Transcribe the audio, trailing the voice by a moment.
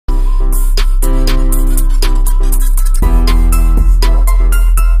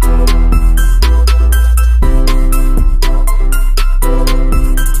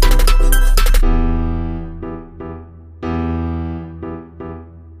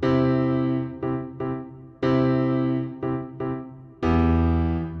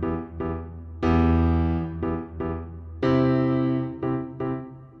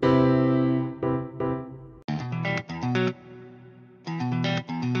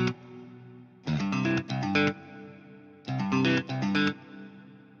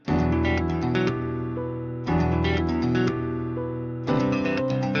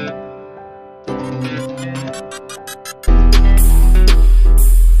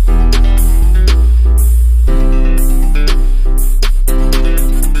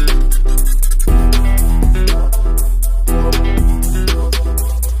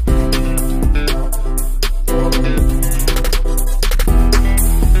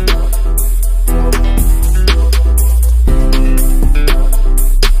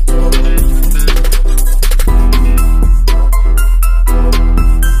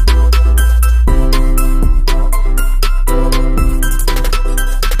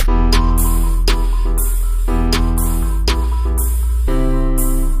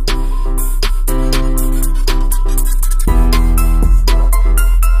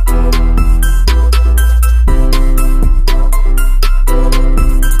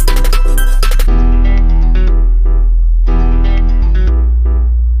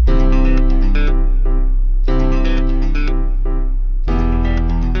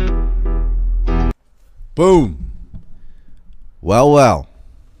Well.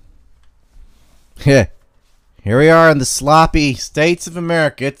 Here we are in the sloppy states of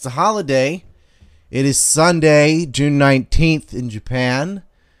America. It's a holiday. It is Sunday, June 19th in Japan,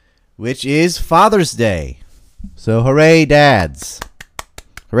 which is Father's Day. So hooray, dads.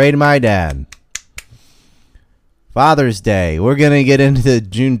 Hooray to my dad. Father's Day. We're going to get into the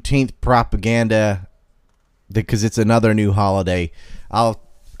Juneteenth propaganda because it's another new holiday. I'm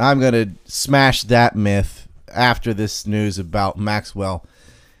going to smash that myth after this news about Maxwell.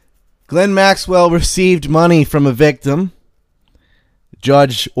 Ghislaine Maxwell received money from a victim. The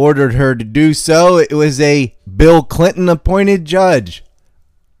judge ordered her to do so. It was a Bill Clinton appointed judge.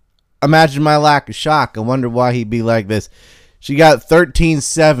 Imagine my lack of shock. I wonder why he'd be like this. She got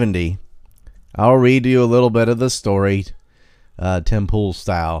 $1,370. I'll read you a little bit of the story, Tim Pool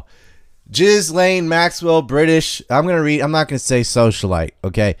style. Ghislaine Maxwell, British. I'm not going to say socialite,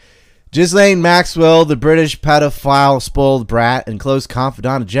 okay? Ghislaine Maxwell, the British pedophile, spoiled brat, and close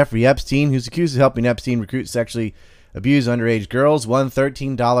confidant of Jeffrey Epstein, who's accused of helping Epstein recruit sexually abused underage girls, won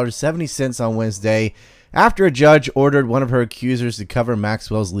 $13.70 on Wednesday after a judge ordered one of her accusers to cover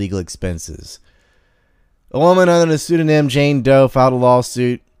Maxwell's legal expenses. A woman under the pseudonym Jane Doe filed a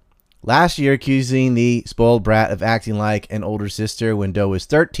lawsuit last year accusing the spoiled brat of acting like an older sister when Doe was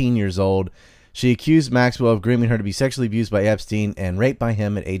 13 years old. She accused Maxwell of grooming her to be sexually abused by Epstein and raped by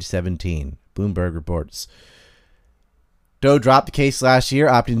him at age 17. Bloomberg reports. Doe dropped the case last year,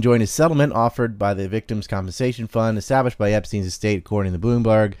 opting to join a settlement offered by the Victims' Compensation Fund established by Epstein's estate, according to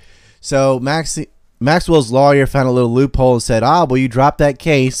Bloomberg. So Maxwell's lawyer found a little loophole and said, well, you dropped that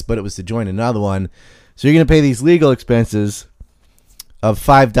case, but it was to join another one. So you're going to pay these legal expenses of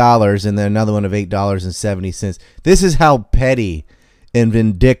 $5 and then another one of $8.70. This is how petty and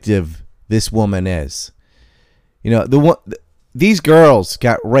vindictive this woman is. You know, these girls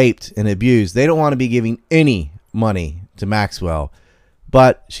got raped and abused. They don't want to be giving any money to Maxwell,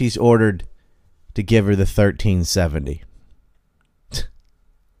 but she's ordered to give her the $13.70.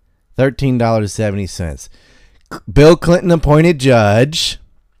 $13.70. Bill Clinton appointed judge.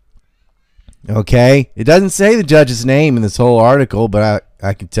 Okay, it doesn't say the judge's name in this whole article, but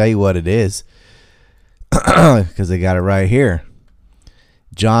I can tell you what it is because they got it right here.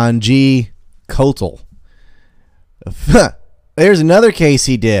 John G. Kotel. There's another case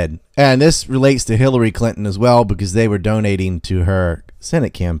he did, and this relates to Hillary Clinton as well because they were donating to her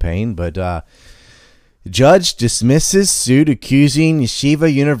Senate campaign. But judge dismisses suit accusing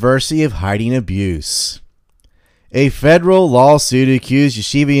Yeshiva University of hiding abuse. A federal lawsuit accused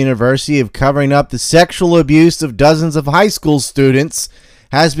Yeshiva University of covering up the sexual abuse of dozens of high school students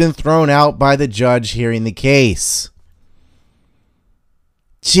has been thrown out by the judge hearing the case.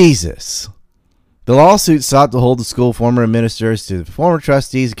 Jesus. The lawsuit sought to hold the school former administrators to the former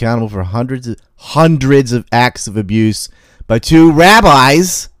trustees accountable for hundreds of acts of abuse by two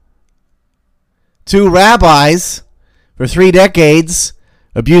rabbis for 3 decades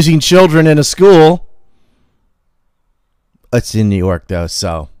abusing children in a school. It's in New York, though,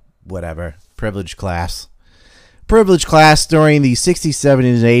 so whatever. Privileged class during the 60s,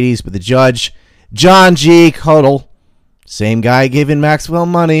 70s, and 80s, but the judge, John G. Kotel, same guy giving Maxwell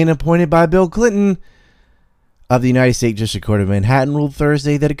money and appointed by Bill Clinton of the United States District Court of Manhattan, ruled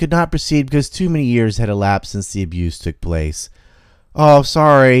Thursday that it could not proceed because too many years had elapsed since the abuse took place. Oh,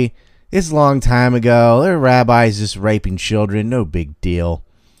 sorry. It's a long time ago. There are rabbis just raping children. No big deal.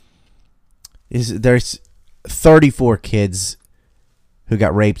 There's 34 kids who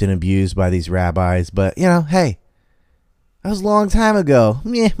got raped and abused by these rabbis. But, you know, hey, that was a long time ago.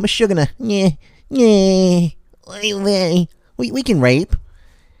 Yeah, mashugana. Yeah. We can rape.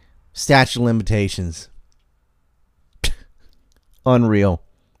 Statute of limitations. Unreal.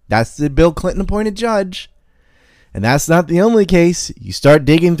 That's the Bill Clinton appointed judge. And that's not the only case. You start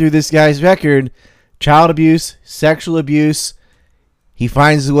digging through this guy's record. Child abuse, sexual abuse. He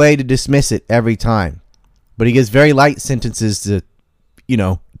finds a way to dismiss it every time. But he gives very light sentences to,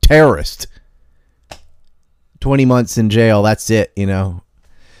 terrorist. 20 months in jail. That's it,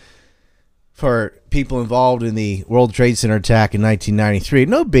 For people involved in the World Trade Center attack in 1993.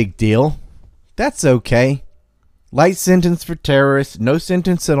 No big deal. That's okay. Light sentence for terrorists. No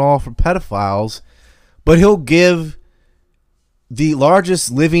sentence at all for pedophiles. But he'll give the largest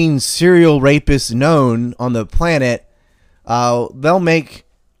living serial rapist known on the planet. They'll make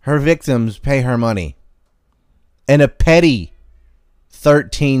her victims pay her money. And a petty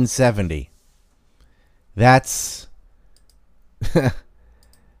 $13.70. That's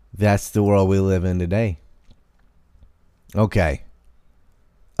the world we live in today. Okay.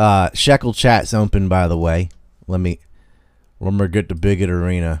 Shekel chat's open, by the way. Let me get to Bigot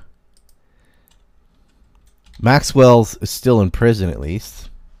Arena. Maxwell's still in prison, at least.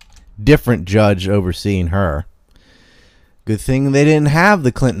 Different judge overseeing her. Good thing they didn't have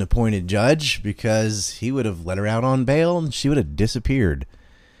the Clinton-appointed judge, because he would have let her out on bail and she would have disappeared.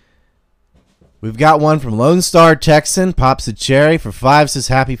 We've got one from Lone Star Texan. Pops a cherry for 5, says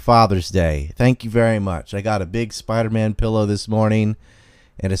Happy Father's Day. Thank you very much. I got a big Spider-Man pillow this morning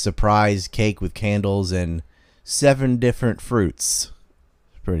and a surprise cake with candles and 7 different fruits.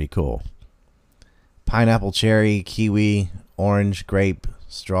 Pretty cool. Pineapple, cherry, kiwi, orange, grape,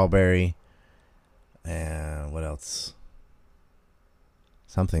 strawberry, and what else?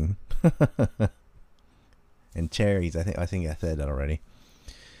 Something. And cherries. I think I said that already.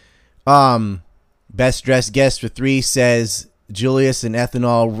 Best dressed guest for 3 says Julius and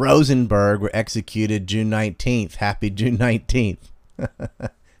Ethanol Rosenberg were executed June 19th. Happy June 19th.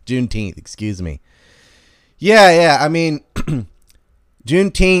 Juneteenth, excuse me. Yeah. I mean,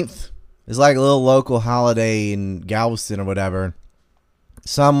 Juneteenth is like a little local holiday in Galveston or whatever.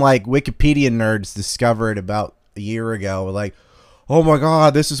 Some like Wikipedia nerds discovered about a year ago. Like, oh my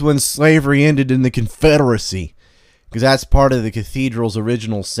God, this is when slavery ended in the Confederacy. Because that's part of the cathedral's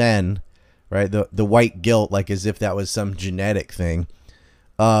original sin, right? The white guilt, like as if that was some genetic thing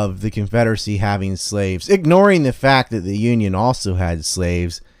of the Confederacy having slaves, ignoring the fact that the Union also had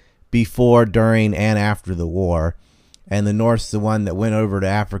slaves before, during, and after the war. And the North's the one that went over to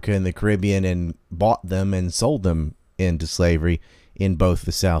Africa and the Caribbean and bought them and sold them into slavery in both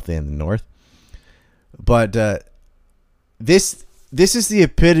the South and the North. But this is the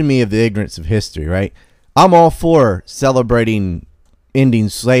epitome of the ignorance of history, right? I'm all for celebrating ending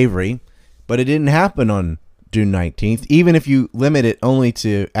slavery, but it didn't happen on June 19th. Even if you limit it only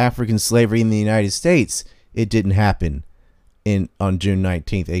to African slavery in the United States, it didn't happen on June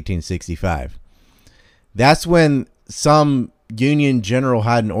 19th, 1865. That's when some Union general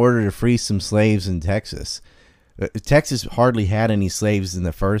had an order to free some slaves in Texas. Texas hardly had any slaves in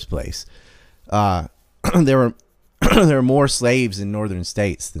the first place. There were more slaves in northern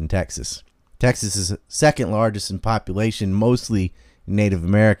states than Texas. Texas is second largest in population, mostly Native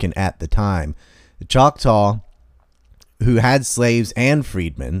American at the time. The Choctaw, who had slaves and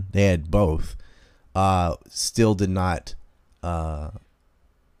freedmen, they had both, still did not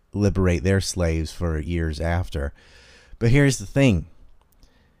liberate their slaves for years after. But here's the thing.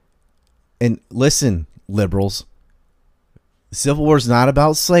 And listen, liberals, the Civil War is not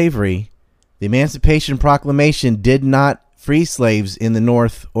about slavery. The Emancipation Proclamation did not free slaves in the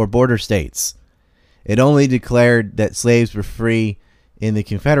North or border states. It only declared that slaves were free in the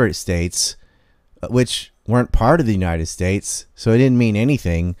Confederate States, which weren't part of the United States, so it didn't mean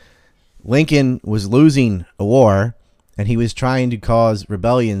anything. Lincoln was losing a war, and he was trying to cause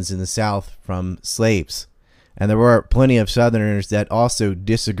rebellions in the South from slaves. And there were plenty of Southerners that also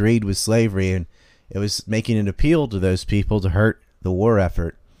disagreed with slavery, and it was making an appeal to those people to hurt the war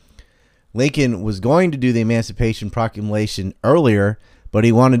effort. Lincoln was going to do the Emancipation Proclamation earlier, but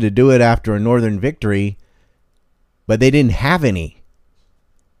he wanted to do it after a Northern victory, but they didn't have any.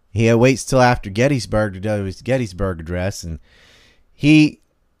 He waits till after Gettysburg to do his Gettysburg Address, and he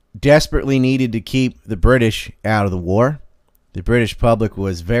desperately needed to keep the British out of the war. The British public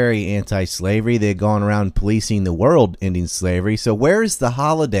was very anti-slavery. They had gone around policing the world, ending slavery. So where's the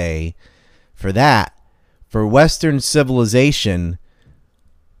holiday for that? For Western civilization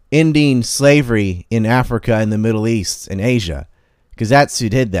ending slavery in Africa and the Middle East and Asia, because that's who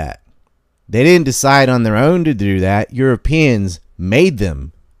did that. They didn't decide on their own to do that. Europeans made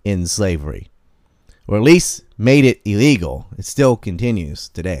them in slavery, or at least made it illegal. It still continues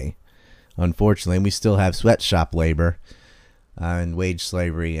today, unfortunately. We still have sweatshop labor and wage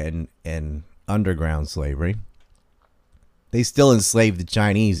slavery and underground slavery. They still enslaved the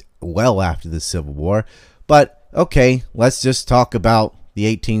Chinese well after the Civil War. But okay, let's just talk about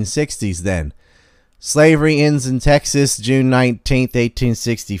the 1860s then. Slavery ends in Texas June 19th,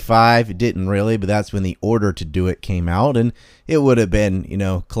 1865. It didn't really, but that's when the order to do it came out. And it would have been,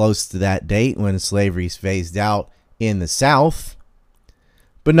 close to that date when slavery's phased out in the South,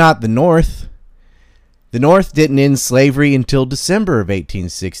 but not the North. The North didn't end slavery until December of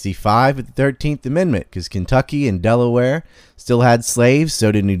 1865 with the 13th Amendment, because Kentucky and Delaware still had slaves.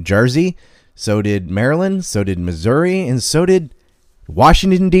 So did New Jersey. So did Maryland. So did Missouri. And so did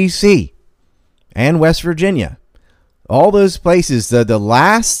Washington, D.C. and West Virginia. All those places, the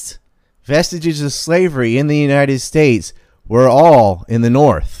last vestiges of slavery in the United States were all in the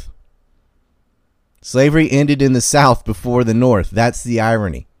North. Slavery ended in the South before the North. That's the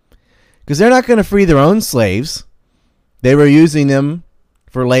irony. Because they're not going to free their own slaves. They were using them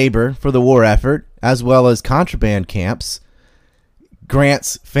for labor for the war effort, as well as contraband camps.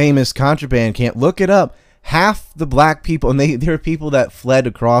 Grant's famous contraband camp. Look it up. half the black people, and there were people that fled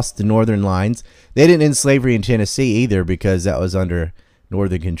across the northern lines. They didn't end slavery in Tennessee either, because that was under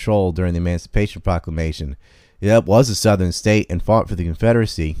northern control during the Emancipation Proclamation. It was a southern state and fought for the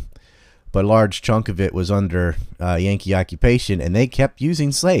Confederacy, but a large chunk of it was under Yankee occupation, and they kept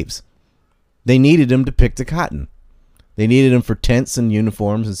using slaves. They needed them to pick the cotton. They needed them for tents and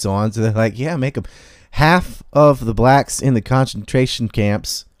uniforms and so on. So they're like, yeah, make them. Half of the blacks in the concentration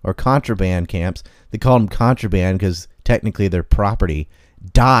camps, or contraband camps, they called them contraband because technically they're property,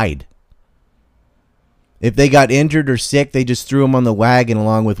 died. If they got injured or sick, they just threw them on the wagon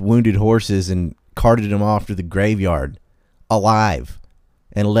along with wounded horses and carted them off to the graveyard alive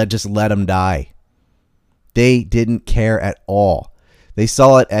and just let them die. They didn't care at all. They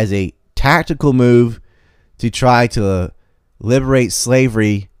saw it as a tactical move to try to liberate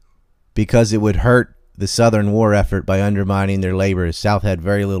slavery because it would hurt the Southern war effort by undermining their labor. The South had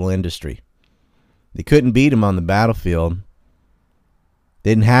very little industry. They couldn't beat them on the battlefield.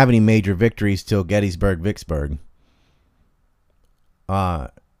 They didn't have any major victories till Gettysburg, Vicksburg.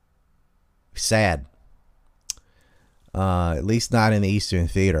 Sad. At least not in the Eastern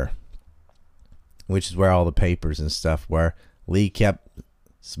Theater, which is where all the papers and stuff were. Lee kept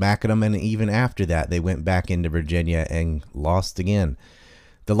smacking them, and even after that, they went back into Virginia and lost again.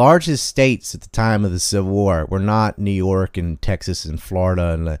 The largest states at the time of the Civil War were not New York and Texas and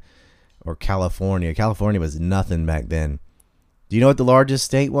Florida or California. California was nothing back then. Do you know what the largest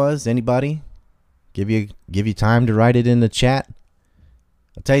state was? Anybody? Give you time to write it in the chat.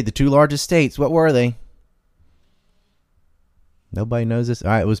 I'll tell you the two largest states. What were they? Nobody knows this. All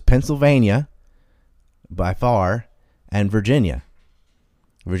right, it was Pennsylvania by far and Virginia.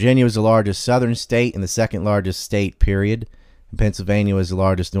 Virginia was the largest southern state and the second largest state, period. And Pennsylvania was the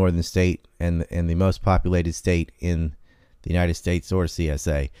largest northern state and the most populated state in the United States, or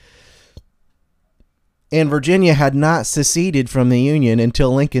CSA. And Virginia had not seceded from the Union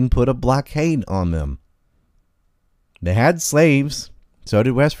until Lincoln put a blockade on them. They had slaves. So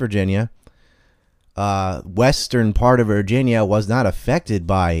did West Virginia. Western part of Virginia was not affected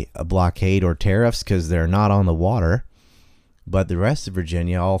by a blockade or tariffs because they're not on the water. But the rest of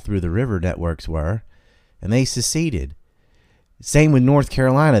Virginia, all through the river networks, were. And they seceded. Same with North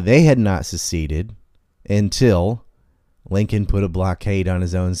Carolina. They had not seceded until Lincoln put a blockade on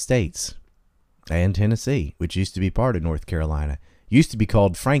his own states. And Tennessee, which used to be part of North Carolina. Used to be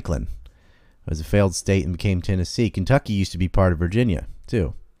called Franklin. It was a failed state and became Tennessee. Kentucky used to be part of Virginia,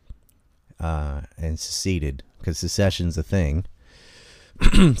 too. And seceded, because secession's a thing.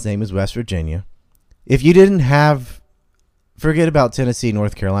 Same as West Virginia. If you didn't have... Forget about Tennessee,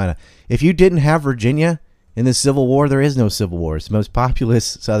 North Carolina. If you didn't have Virginia in the Civil War, there is no Civil War. It's the most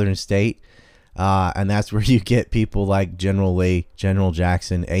populous southern state. And that's where you get people like General Lee, General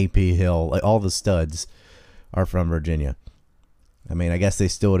Jackson, A.P. Hill. Like all the studs are from Virginia. I mean, I guess they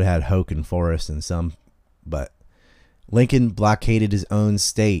still would have had Hoke and Forrest and some. But Lincoln blockaded his own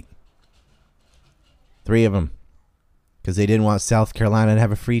state. 3 of them. Because they didn't want South Carolina to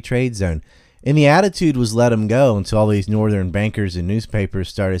have a free trade zone. And the attitude was let them go until all these northern bankers and newspapers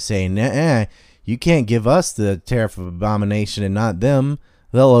started saying, "Nuh-uh, you can't give us the tariff of abomination and not them.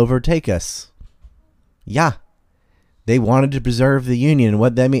 They'll overtake us." Yeah. They wanted to preserve the Union.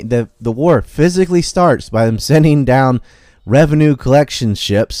 What that mean? The war physically starts by them sending down revenue collection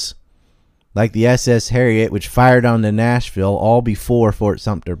ships like the SS Harriet, which fired on to Nashville, all before Fort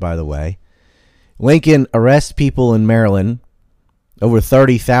Sumter, by the way. Lincoln arrests people in Maryland. Over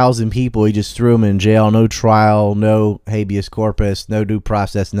 30,000 people. He just threw them in jail. No trial, no habeas corpus, no due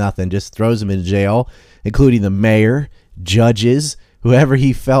process, nothing. Just throws them in jail, including the mayor, judges, whoever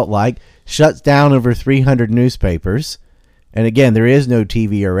he felt like. Shuts down over 300 newspapers. And again, there is no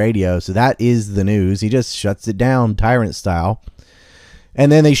TV or radio, so that is the news. He just shuts it down, tyrant style.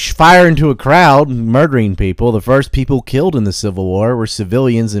 And then they fire into a crowd, murdering people. The first people killed in the Civil War were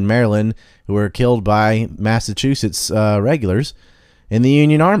civilians in Maryland who were killed by Massachusetts regulars in the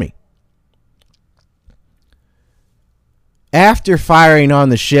Union Army. After firing on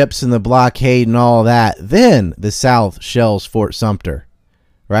the ships and the blockade and all that, then the South shells Fort Sumter,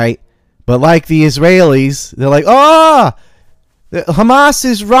 right? But like the Israelis, they're like, "Oh, Hamas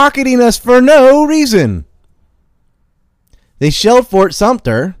is rocketing us for no reason." They shelled Fort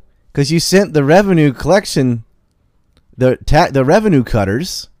Sumter because you sent the revenue collection, the revenue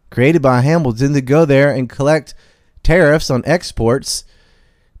cutters created by Hamilton to go there and collect tariffs on exports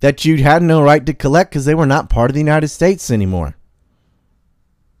that you had no right to collect because they were not part of the United States anymore.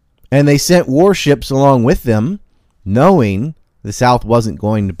 And they sent warships along with them, knowing the South wasn't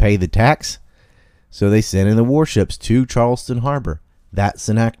going to pay the tax. So they sent in the warships to Charleston Harbor. That's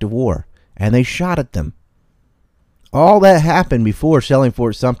an act of war. And they shot at them. All that happened before shelling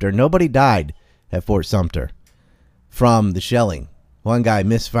Fort Sumter. Nobody died at Fort Sumter from the shelling. One guy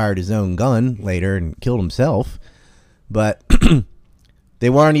misfired his own gun later and killed himself. But they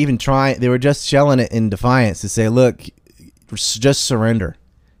weren't even trying. They were just shelling it in defiance to say, look, just surrender.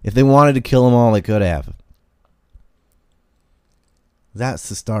 If they wanted to kill them all, they could have. That's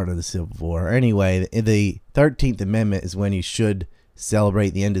the start of the Civil War. Anyway, the 13th Amendment is when you should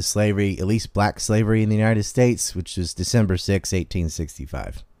celebrate the end of slavery, at least black slavery in the United States, which is December 6,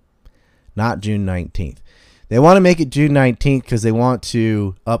 1865. Not June 19th. They want to make it June 19th because they want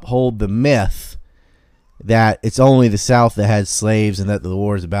to uphold the myth that it's only the South that had slaves and that the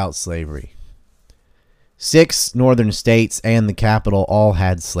war is about slavery. 6 northern states and the capital all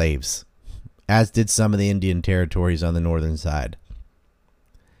had slaves, as did some of the Indian territories on the northern side.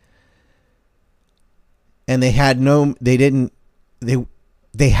 And they had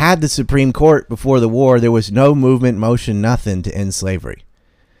they had the Supreme Court before the war. There was no movement, motion, nothing to end slavery.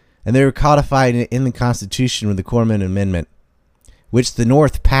 And they were codified in the Constitution with the Corman Amendment, which the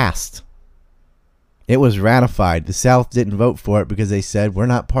North passed. It was ratified. The South didn't vote for it because they said, we're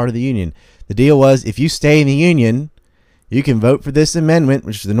not part of the Union. The deal was, if you stay in the Union, you can vote for this amendment,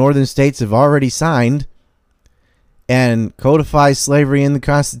 which the northern states have already signed, and codify slavery in the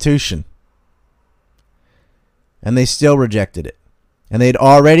Constitution. And they still rejected it. And they'd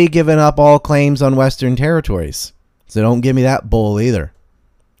already given up all claims on Western territories. So don't give me that bull either.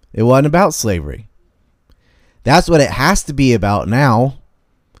 It wasn't about slavery. That's what it has to be about now.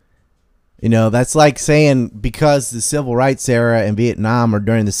 You know, that's like saying because the civil rights era and Vietnam are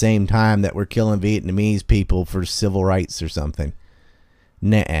during the same time that we're killing Vietnamese people for civil rights or something.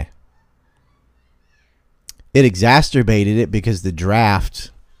 Nah. It exacerbated it because the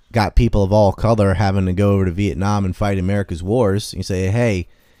draft got people of all color having to go over to Vietnam and fight America's wars. You say, hey,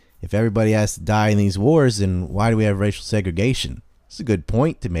 if everybody has to die in these wars, then why do we have racial segregation? It's a good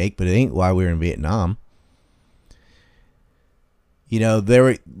point to make, but it ain't why we were in Vietnam. You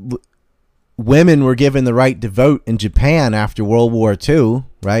know, women were given the right to vote in Japan after World War II,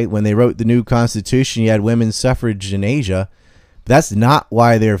 right? When they wrote the new constitution, you had women's suffrage in Asia. But that's not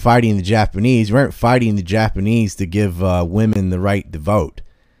why they were fighting the Japanese. We weren't fighting the Japanese to give women the right to vote.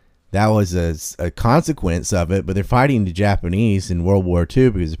 That was a consequence of it, but they're fighting the Japanese in World War II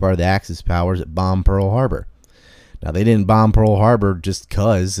because it's part of the Axis powers that bombed Pearl Harbor. Now, they didn't bomb Pearl Harbor just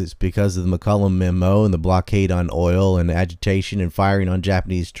because. It's because of the McCullum Memo and the blockade on oil and agitation and firing on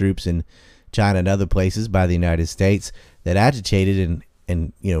Japanese troops in China and other places by the United States that agitated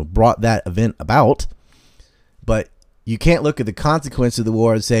and you know, brought that event about. But you can't look at the consequence of the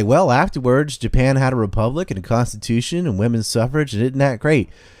war and say, well, afterwards, Japan had a republic and a constitution and women's suffrage, and isn't that great?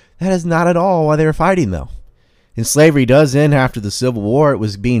 That is not at all why they were fighting, though. And slavery does end after the Civil War. It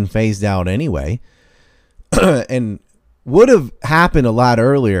was being phased out anyway. And would have happened a lot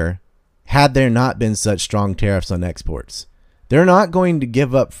earlier had there not been such strong tariffs on exports. They're not going to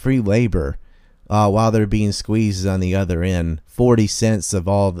give up free labor while they're being squeezed on the other end. 40 cents of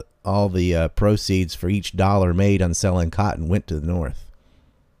all the proceeds for each dollar made on selling cotton went to the North.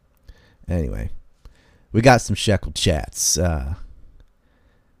 Anyway, we got some shekel chats.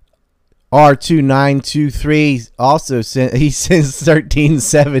 R2923 also sent, he sends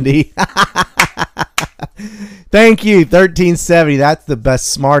 1370. Thank you, 1370. That's the best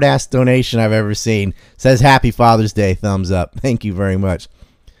smart ass donation I've ever seen. Says Happy Father's Day, thumbs up. Thank you very much.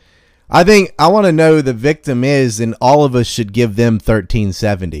 I want to know who the victim is, and all of us should give them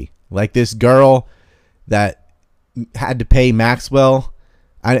 1370. Like this girl that had to pay Maxwell.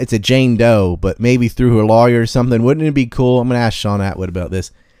 It's a Jane Doe, but maybe through her lawyer or something. Wouldn't it be cool? I'm going to ask Sean Atwood about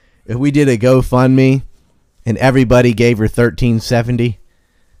this. If we did a GoFundMe and everybody gave her 1370,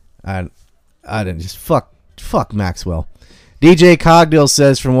 I didn't just fuck Maxwell. DJ Cogdill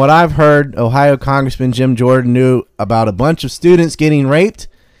says, from what I've heard, Ohio Congressman Jim Jordan knew about a bunch of students getting raped.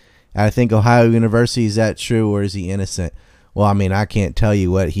 I think Ohio University, is that true or is he innocent? Well, I mean, I can't tell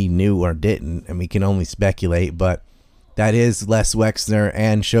you what he knew or didn't, and we can only speculate, but that is Les Wexner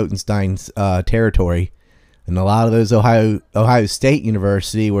and Schoenstein's territory. And a lot of those Ohio State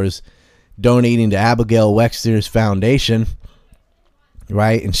University was donating to Abigail Wexner's foundation,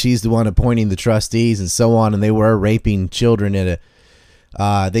 right? And she's the one appointing the trustees and so on. And they were raping children at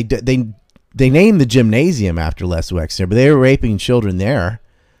a. They named the gymnasium after Les Wexner, but they were raping children there.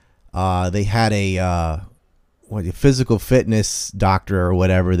 They had a physical fitness doctor or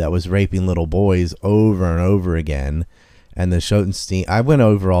whatever that was raping little boys over and over again. And the Schoenstein. I went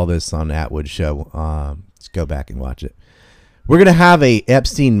over all this on Atwood show. Let's go back and watch it. We're going to have a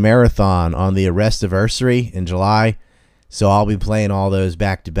Epstein marathon on the Arrestiversary in July. So I'll be playing all those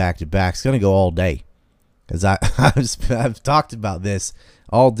back to back to back. It's going to go all day. As I've talked about this,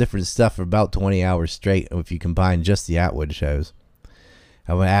 all different stuff for about 20 hours straight if you combine just the Atwood shows.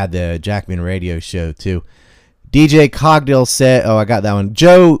 I want to add the Jackman radio show too. DJ Cogdill said, I got that one.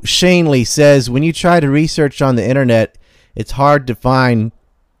 Joe Shanley says, when you try to research on the internet, it's hard to find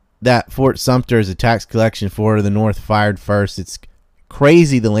that Fort Sumter is a tax collection for the North fired first. It's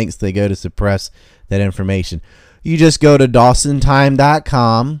crazy the lengths they go to suppress that information. You just go to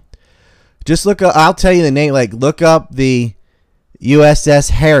DawsonTime.com. Just look up, I'll tell you the name, look up the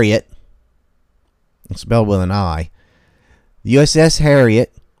USS Harriet. It's spelled with an I. The USS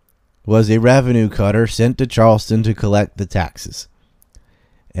Harriet was a revenue cutter sent to Charleston to collect the taxes.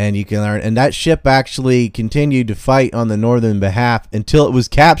 And you can learn, and that ship actually continued to fight on the northern behalf until it was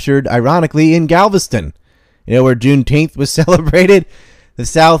captured, ironically, in Galveston. Where Juneteenth was celebrated. The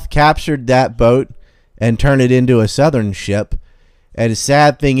South captured that boat and turned it into a southern ship. And the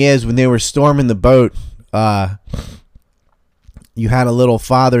sad thing is, when they were storming the boat, you had a little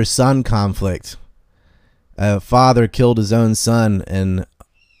father-son conflict. A father killed his own son and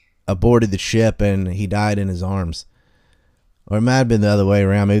aborted the ship, and he died in his arms. Or it might have been the other way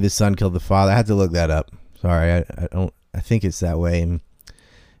around. Maybe the son killed the father. I had to look that up. Sorry, I think it's that way. And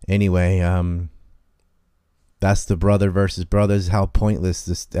anyway, that's the brother versus brothers. How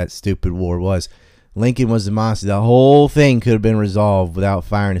pointless that stupid war was. Lincoln was the monster. The whole thing could have been resolved without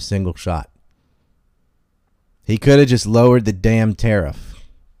firing a single shot. He could have just lowered the damn tariff,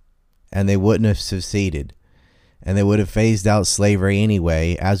 and they wouldn't have seceded. And they would have phased out slavery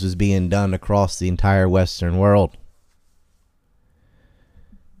anyway, as was being done across the entire Western world.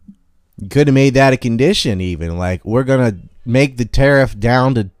 You could have made that a condition even. We're going to make the tariff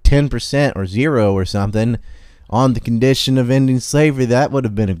down to 10% or 0 or something on the condition of ending slavery. That would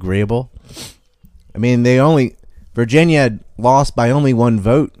have been agreeable. I mean, Virginia had lost by only 1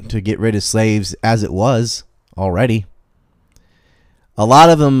 vote to get rid of slaves as it was already. A lot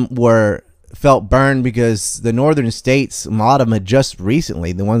of them felt burned because the northern states, a lot of them had just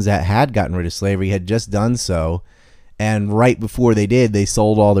recently, the ones that had gotten rid of slavery, had just done so. And right before they did, they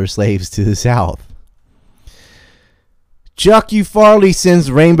sold all their slaves to the South. Chuck U. Farley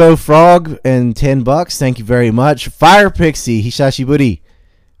sends Rainbow Frog and $10. Thank you very much. Fire Pixie Hishashiburi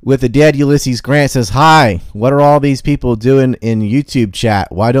with a dead Ulysses Grant says, hi, what are all these people doing in YouTube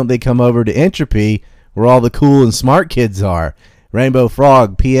chat? Why don't they come over to Entropy where all the cool and smart kids are? Rainbow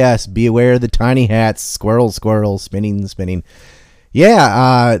Frog, P.S. Be aware of the tiny hats. Squirrel, squirrel, spinning, spinning.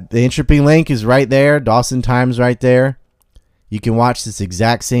 Yeah, the Entropy link is right there. Dawson Time's right there. You can watch this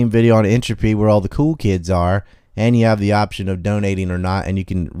exact same video on Entropy where all the cool kids are. And you have the option of donating or not. And you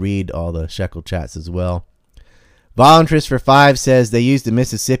can read all the Shekel chats as well. Voluntarist for 5 says they used the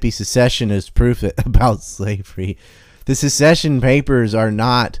Mississippi secession as proof about slavery. The secession papers are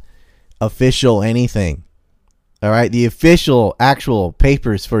not official anything. All right, the official, actual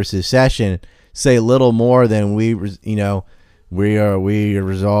papers for secession say little more than we are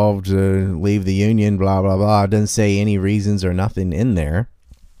resolved to leave the Union, blah blah blah. It doesn't say any reasons or nothing in there.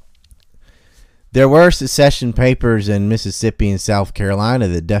 There were secession papers in Mississippi and South Carolina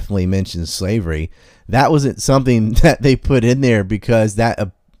that definitely mentioned slavery. That wasn't something that they put in there because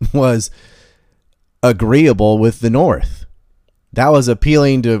that was agreeable with the North. That was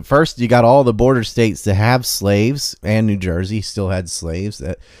appealing to, first you got all the border states to have slaves, and New Jersey still had slaves.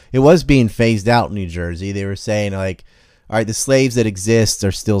 It was being phased out in New Jersey. They were saying all right, the slaves that exist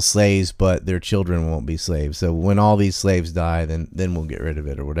are still slaves, but their children won't be slaves. So when all these slaves die, then we'll get rid of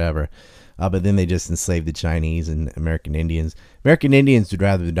it or whatever. But then they just enslaved the Chinese and American Indians. American Indians would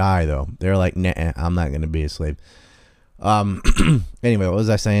rather die, though. They're like, nah, I'm not going to be a slave. Anyway, what was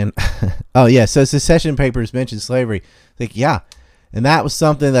I saying? Oh, yeah, so secession papers mentioned slavery. Yeah. And that was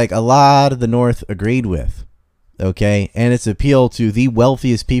something a lot of the North agreed with, okay? And its appeal to the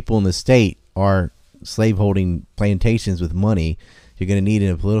wealthiest people in the state are slaveholding plantations with money you're going to need in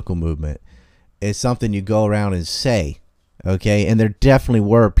a political movement. It's something you go around and say, okay? And there definitely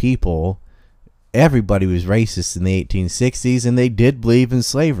were people, everybody was racist in the 1860s, and they did believe in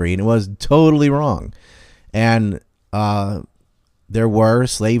slavery, and it was totally wrong. And there were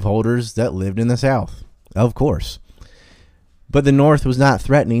slaveholders that lived in the South, of course. But the North was not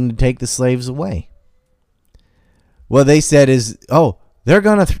threatening to take the slaves away. What they said is, they're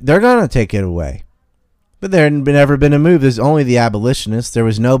gonna take it away. But there had never been a move. There's only the abolitionists. There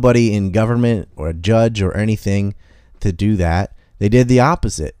was nobody in government or a judge or anything to do that. They did the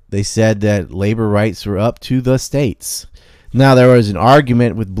opposite. They said that labor rights were up to the states. Now, there was an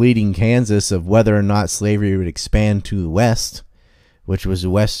argument with Bleeding Kansas of whether or not slavery would expand to the West, which was a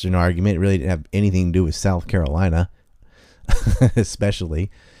Western argument. It really didn't have anything to do with South Carolina.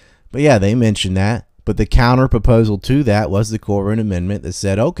 Especially. But yeah, they mentioned that But the counter proposal to that was the Corbin Amendment that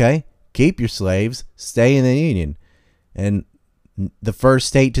said, okay, keep your slaves, stay in the Union. And the first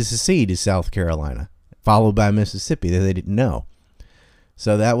state to secede is South Carolina, followed by Mississippi that they didn't know.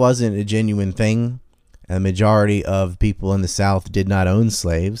 So that wasn't a genuine thing. A majority of people in the South did not own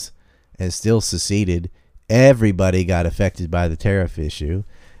slaves and still seceded. Everybody got affected by the tariff issue.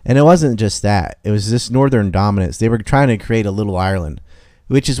 And it wasn't just that. It was this northern dominance. They were trying to create a little Ireland,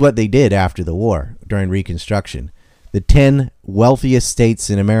 which is what they did after the war during Reconstruction. The 10 wealthiest states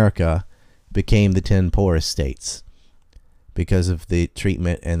in America became the 10 poorest states because of the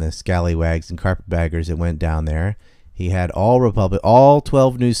treatment and the scallywags and carpetbaggers that went down there. He had all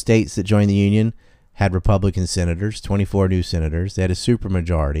 12 new states that joined the Union had Republican senators, 24 new senators. They had a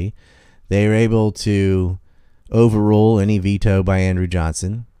supermajority. They were able to overrule any veto by Andrew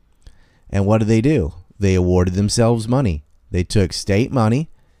Johnson. And what did they do? They awarded themselves money. They took state money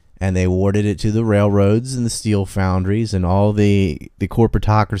and they awarded it to the railroads and the steel foundries, and all the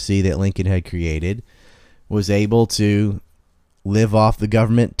corporatocracy that Lincoln had created was able to live off the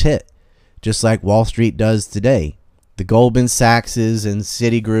government tit, just like Wall Street does today. The Goldman Sachses and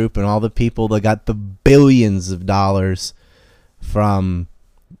Citigroup and all the people that got the billions of dollars from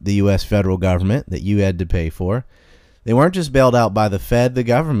the U.S. federal government that you had to pay for, they weren't just bailed out by the Fed. The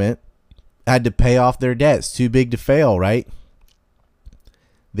government had to pay off their debts. Too big to fail, right?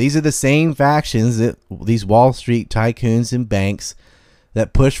 These are the same factions, that these Wall Street tycoons and banks,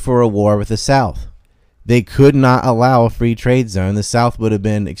 that pushed for a war with the South. They could not allow a free trade zone. The South would have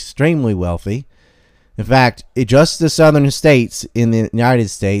been extremely wealthy. In fact, just the southern states in the United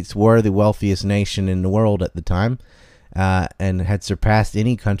States were the wealthiest nation in the world at the time, and had surpassed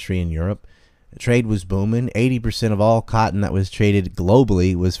any country in Europe. Trade was booming. 80% of all cotton that was traded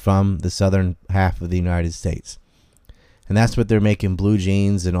globally was from the southern half of the United States. And that's what they're making blue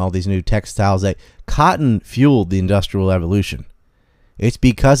jeans and all these new textiles. That cotton fueled the Industrial Revolution. It's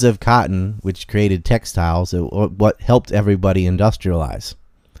because of cotton, which created textiles, what helped everybody industrialize.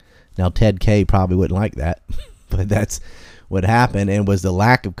 Now, Ted K probably wouldn't like that, but that's what happened, and was the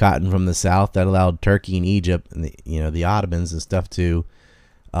lack of cotton from the South that allowed Turkey and Egypt and the Ottomans and stuff to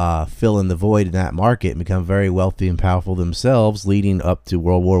fill in the void in that market and become very wealthy and powerful themselves, leading up to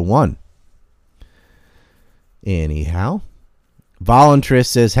World War I. Anyhow, Voluntarist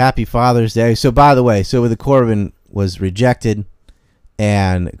says Happy Father's Day. So, by the way, the Corbin was rejected,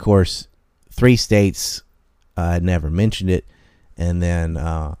 and of course 3 states never mentioned it, and then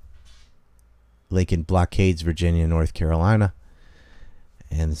Lincoln blockades Virginia and North Carolina,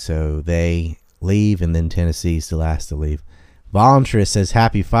 and so they leave, and then Tennessee's the last to leave. Voluntarist says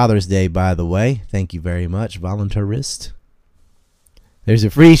Happy Father's Day, by the way. Thank you very much, Voluntarist. There's a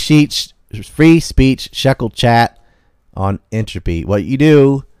free speech shekel chat on Entropy. What you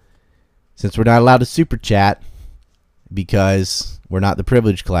do, since we're not allowed to super chat because we're not the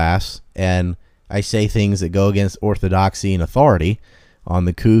privileged class, and I say things that go against orthodoxy and authority on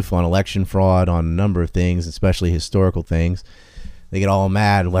the COOF, on election fraud, on a number of things, especially historical things, they get all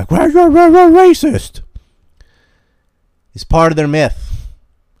mad, like, "Well, you're racist." It's part of their myth.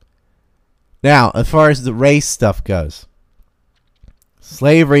 Now, as far as the race stuff goes,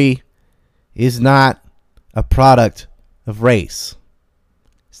 slavery is not a product of race.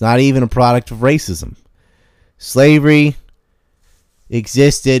 It's not even a product of racism. Slavery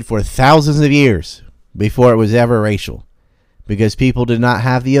existed for thousands of years before it was ever racial, because people did not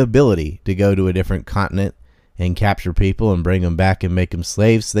have the ability to go to a different continent and capture people and bring them back and make them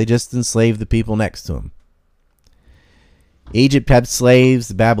slaves. So they just enslaved the people next to them. Egypt had slaves.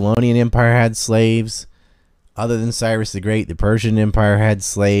 The Babylonian Empire had slaves. Other than Cyrus the Great, the Persian Empire had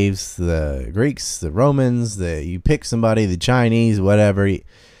slaves. The Greeks, the Romans, you pick somebody, the Chinese, whatever.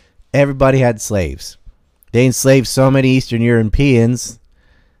 Everybody had slaves. They enslaved so many Eastern Europeans.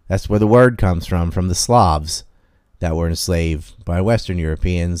 That's where the word comes from the Slavs that were enslaved by Western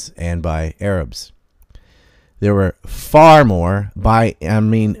Europeans and by Arabs. There were far more,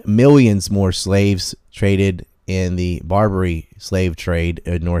 millions more slaves traded in the Barbary slave trade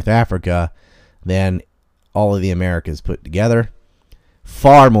in North Africa than all of the Americas put together.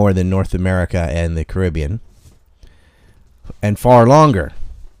 Far more than North America and the Caribbean. And far longer.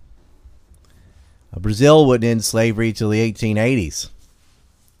 Brazil wouldn't end slavery till the 1880s.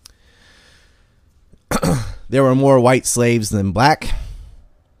 There were more white slaves than black.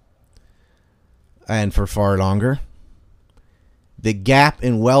 And for far longer. The gap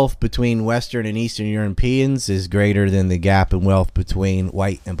in wealth between Western and Eastern Europeans is greater than the gap in wealth between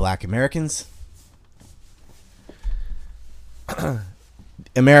white and black Americans.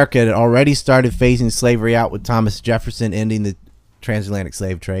 America had already started phasing slavery out with Thomas Jefferson ending the transatlantic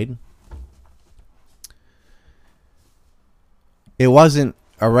slave trade. It wasn't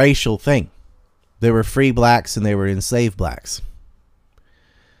a racial thing. There were free blacks and they were enslaved blacks.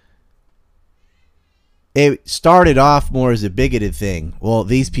 It started off more as a bigoted thing. Well,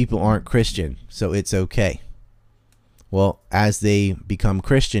 these people aren't Christian, so it's okay. Well, as they become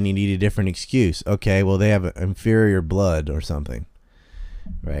Christian, you need a different excuse. Okay, well, they have inferior blood or something,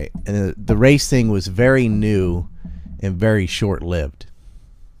 right? And the race thing was very new and very short-lived.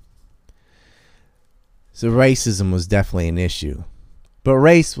 So racism was definitely an issue. But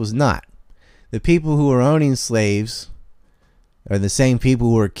race was not. The people who were owning slaves are the same people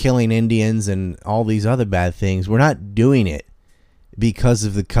who were killing Indians and all these other bad things. Were not doing it because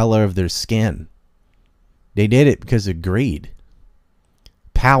of the color of their skin. They did it because of greed.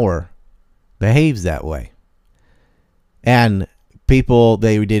 Power behaves that way. And people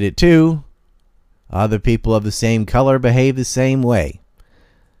they did it to, other people of the same color behave the same way.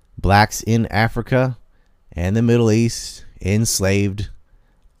 Blacks in Africa and the Middle East enslaved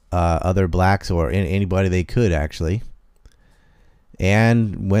other blacks or anybody they could, actually,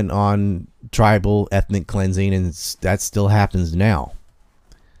 and went on tribal ethnic cleansing, and that still happens now.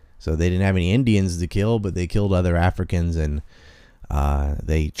 So they didn't have any Indians to kill, but they killed other Africans, and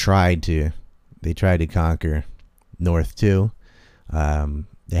they tried to conquer north too.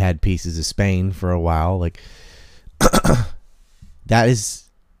 They had pieces of Spain for a while. Like that is,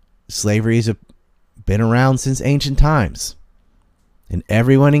 slavery has been around since ancient times, and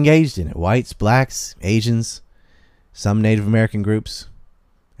everyone engaged in it: whites, blacks, Asians, some Native American groups,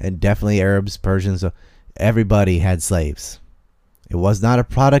 and definitely Arabs, Persians. Everybody had slaves. It was not a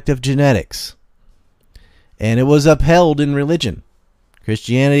product of genetics, and it was upheld in religion.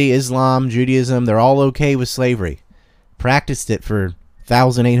 Christianity, Islam, Judaism, they're all okay with slavery. Practiced it for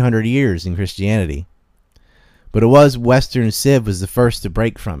 1,800 years in Christianity. But it was Western Civ was the first to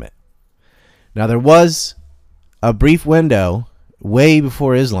break from it. Now, there was a brief window way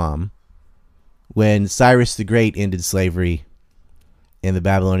before Islam when Cyrus the Great ended slavery in the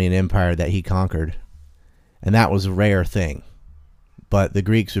Babylonian Empire that he conquered. And that was a rare thing. But the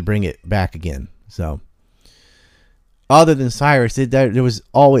Greeks would bring it back again. So, other than Cyrus, there was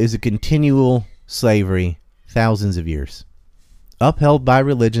always a continual slavery, thousands of years. Upheld by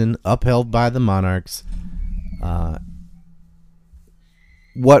religion, upheld by the monarchs.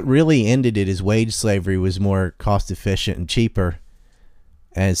 What really ended it is wage slavery was more cost efficient and cheaper.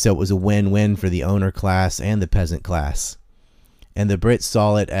 And so it was a win-win for the owner class and the peasant class. And the Brits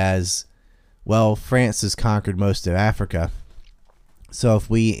saw it as, well, France has conquered most of Africa. So if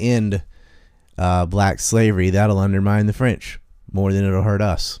we end black slavery, that'll undermine the French more than it'll hurt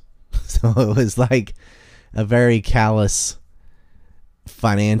us. So it was like a very callous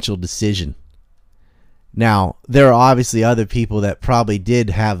financial decision. Now, there are obviously other people that probably did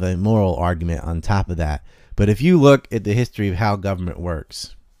have a moral argument on top of that. But if you look at the history of how government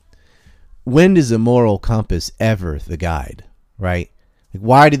works, when does a moral compass ever the guide, right? Like,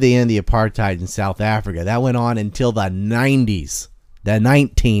 why did they end the apartheid in South Africa? That went on until the 90s, the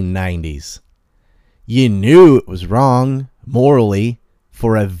 1990s. You knew it was wrong morally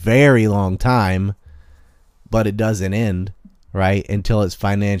for a very long time, but it doesn't end, right, until it's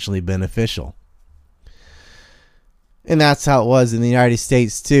financially beneficial. And that's how it was in the United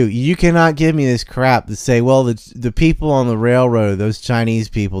States, too. You cannot give me this crap to say, well, the people on the railroad, those Chinese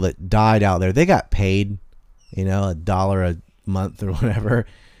people that died out there, they got paid, $1 a month or whatever.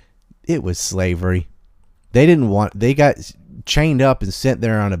 It was slavery. They got chained up and sent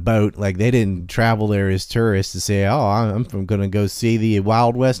there on a boat. Like, they didn't travel there as tourists to say, oh, I'm going to go see the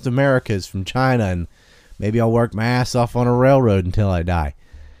Wild West Americas from China, and maybe I'll work my ass off on a railroad until I die.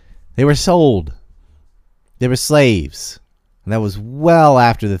 They were sold. They were slaves. And that was well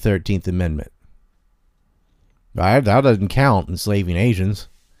after the 13th Amendment. That doesn't count, enslaving Asians.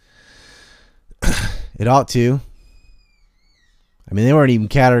 It ought to. I mean, they weren't even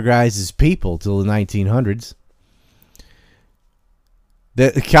categorized as people till the 1900s.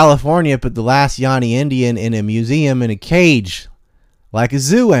 California put the last Yanni Indian in a museum in a cage like a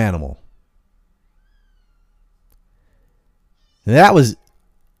zoo animal. And that was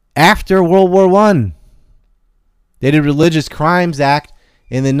after World War I. They did Religious Crimes Act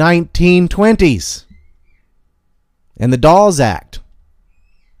in the 1920s. And the Dawes Act.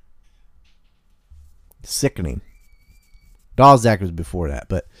 Sickening. Dawes Act was before that,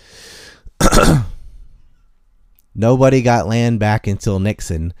 but nobody got land back until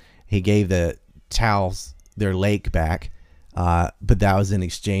Nixon. He gave the Taos their lake back, but that was in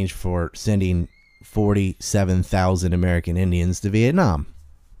exchange for sending 47,000 American Indians to Vietnam,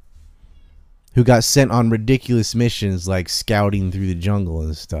 who got sent on ridiculous missions like scouting through the jungle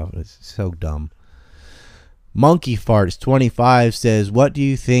and stuff. It's so dumb. Monkey Farts 25 says, what do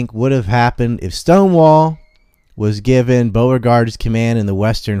you think would have happened if Stonewall was given Beauregard's command in the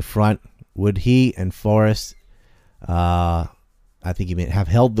Western Front? Would he and Forrest, I think he may have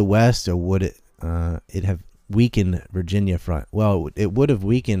held the West, or would it have weakened Virginia Front? Well, it would have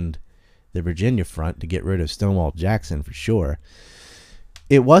weakened the Virginia Front to get rid of Stonewall Jackson for sure.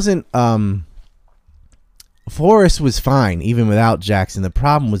 It wasn't, Forrest was fine even without Jackson. The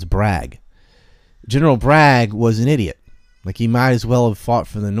problem was Bragg. General Bragg was an idiot. Like, he might as well have fought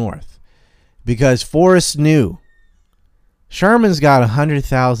for the North, because Forrest knew Sherman's got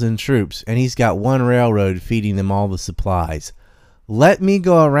 100,000 troops and he's got one railroad feeding them all the supplies. Let me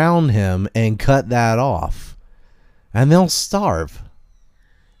go around him and cut that off, and they'll starve,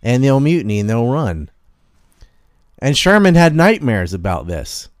 and they'll mutiny, and they'll run. And Sherman had nightmares about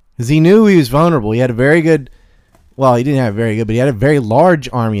this, because he knew he was vulnerable. He had a very good, well, he didn't have very good, but he had a very large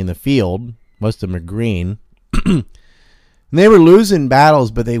army in the field. Most of them are green. And they were losing battles,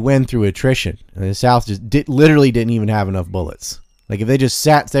 but they win through attrition. And the South just literally didn't even have enough bullets. Like, if they just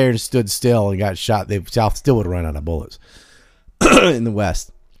sat there and stood still and got shot, the South still would have run out of bullets in the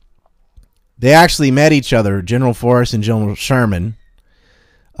West. They actually met each other, General Forrest and General Sherman,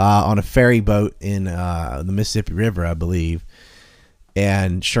 on a ferry boat in the Mississippi River, I believe.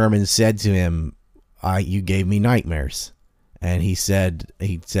 And Sherman said to him, you gave me nightmares. And he said,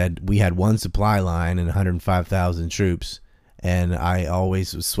 we had one supply line and 105,000 troops. And I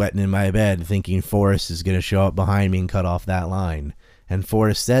always was sweating in my bed thinking Forrest is going to show up behind me and cut off that line. And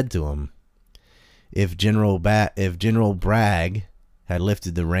Forrest said to him, if General Bragg had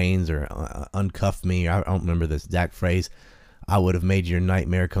lifted the reins or uncuffed me, I don't remember the exact phrase, I would have made your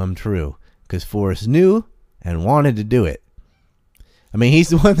nightmare come true. Because Forrest knew and wanted to do it. I mean, he's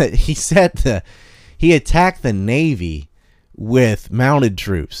the one that he attacked the Navy with mounted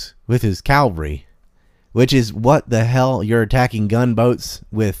troops, with his cavalry, which is what the hell, you're attacking gunboats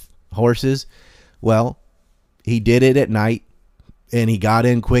with horses? Well, he did it at night, and he got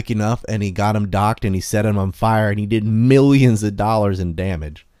in quick enough, and he got them docked, and he set them on fire, and he did millions of dollars in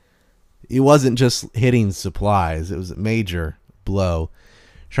damage. It wasn't just hitting supplies. It was a major blow.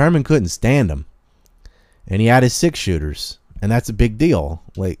 Sherman couldn't stand him, and he had his 6-shooters, and that's a big deal.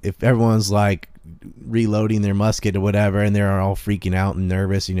 Like, if everyone's like reloading their musket or whatever, and they're all freaking out and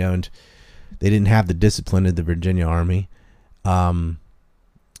nervous, and they didn't have the discipline of the Virginia Army,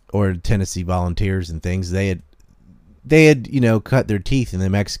 or Tennessee Volunteers and things. They had cut their teeth in the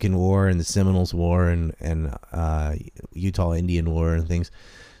Mexican War and the Seminoles War and Utah Indian War and things,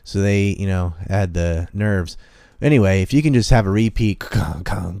 so they had the nerves. Anyway, if you can just have a repeat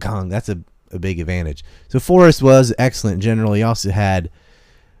kong, that's a big advantage. So Forrest was excellent general. He also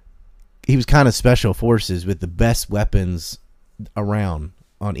he was kind of special forces with the best weapons around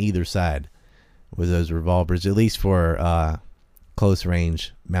on either side with those revolvers, at least for close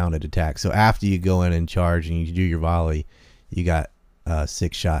range mounted attack. So after you go in and charge and you do your volley, you got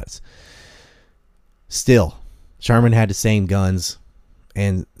 6 shots. Still, Sherman had the same guns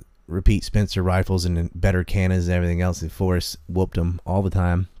and repeat Spencer rifles and better cannons and everything else. And Forrest whooped them all the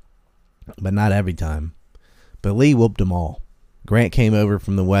time, but not every time. But Lee whooped them all. Grant came over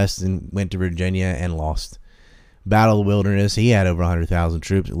from the west and went to Virginia and lost. Battle of the Wilderness, he had over 100,000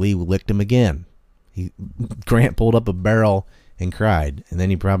 troops. Lee licked him again. Grant pulled up a barrel and cried, and then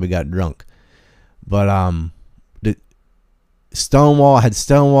he probably got drunk. But Stonewall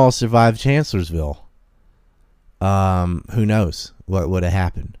survived Chancellorsville, who knows what would have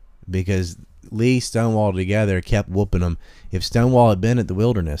happened, because Lee, Stonewall together kept whooping him. If Stonewall had been at the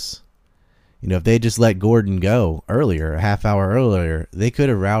Wilderness, if they just let Gordon go earlier, a half hour earlier, they could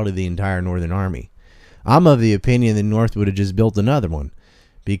have routed the entire Northern Army. I'm of the opinion the North would have just built another one,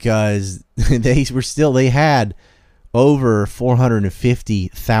 because they had over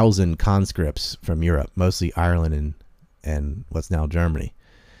 450,000 conscripts from Europe, mostly Ireland and what's now Germany.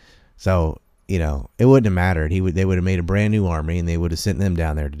 So, it wouldn't have mattered. They would have made a brand new army, and they would have sent them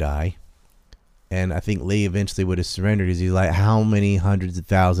down there to die. And I think Lee eventually would have surrendered, because he's like, how many hundreds of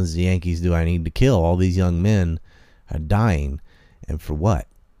thousands of Yankees do I need to kill? All these young men are dying. And for what?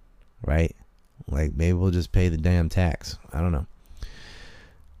 Right? Like, maybe we'll just pay the damn tax. I don't know.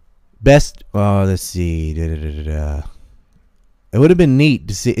 Let's see. It would have been neat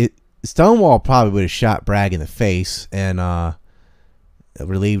to see it. Stonewall probably would have shot Bragg in the face and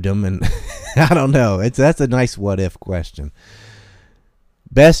relieved him. And I don't know. That's a nice what-if question.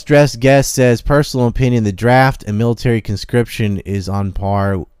 Best dressed guest says, personal opinion, the draft and military conscription is on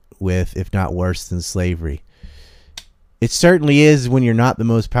par with, if not worse than, slavery. It certainly is when you're not the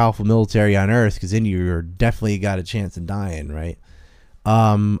most powerful military on earth, because then you're definitely got a chance of dying, right?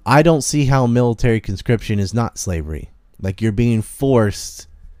 I don't see how military conscription is not slavery. Like, you're being forced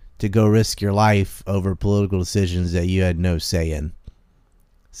to go risk your life over political decisions that you had no say in.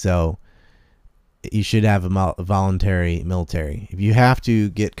 So you should have a voluntary military. If you have to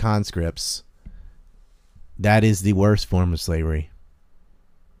get conscripts, that is the worst form of slavery.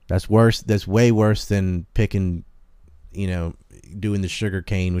 That's worse. That's way worse than picking, doing the sugar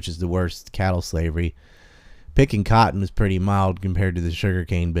cane, which is the worst cattle slavery. Picking cotton is pretty mild compared to the sugar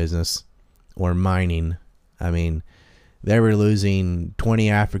cane business or mining. I mean, they were losing 20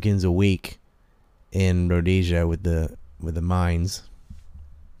 Africans a week in Rhodesia with the mines,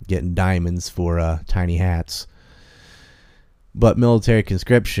 getting diamonds for tiny hats. But military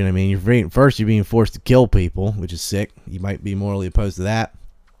conscription, I mean, you're being forced to kill people, which is sick. You might be morally opposed to that.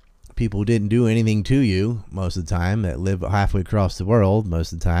 People who didn't do anything to you most of the time, that live halfway across the world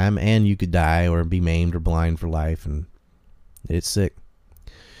most of the time, and you could die or be maimed or blind for life, and it's sick.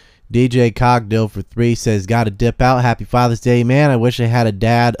 DJ Cogdill for 3 says, gotta dip out. Happy Father's Day, man. I wish I had a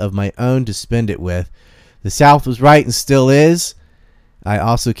dad of my own to spend it with. The South was right and still is. I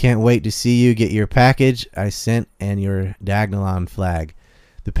also can't wait to see you get your package I sent and your Dagnalon flag.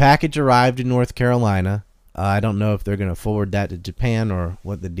 The package arrived in North Carolina. I don't know if they're going to forward that to Japan or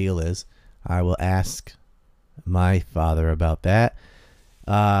what the deal is. I will ask my father about that.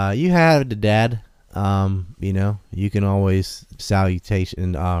 You had a dad. You can always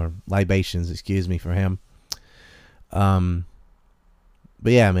libations, for him. But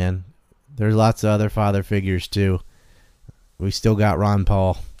yeah, man, there's lots of other father figures too. We still got Ron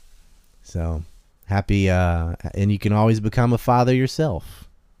Paul. So happy, and you can always become a father yourself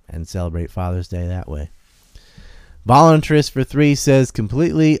and celebrate Father's Day that way. Voluntarist for 3 says,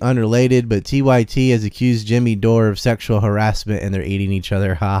 completely unrelated, but TYT has accused Jimmy Dore of sexual harassment and they're eating each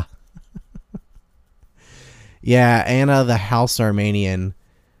other. Ha. Yeah, Anna the House Armenian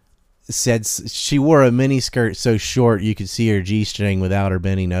said she wore a mini skirt so short you could see her G-string without her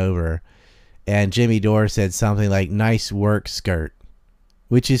bending over. And Jimmy Dore said something like, nice work, skirt,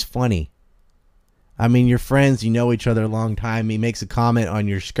 which is funny. I mean, you're friends, you know each other a long time. He makes a comment on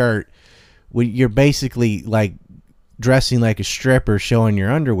your skirt. You're basically like dressing like a stripper, showing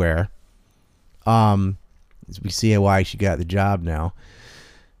your underwear. We see why she got the job now.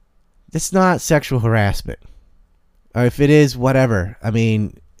 It's not sexual harassment. Or if it is, whatever. I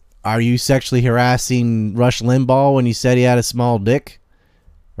mean, are you sexually harassing Rush Limbaugh when you said he had a small dick?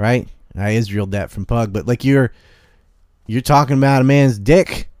 Right? I Israeled that from Pug, but like you're talking about a man's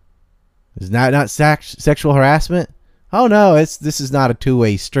dick. Is that not sexual harassment? Oh no, this is not a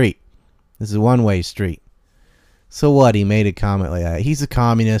two-way street. This is a one-way street. So what? He made a comment like that. He's a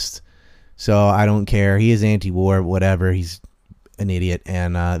communist, so I don't care. He is anti-war, whatever. He's an idiot,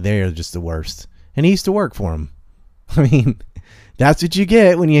 and they're just the worst. And he used to work for him. I mean, that's what you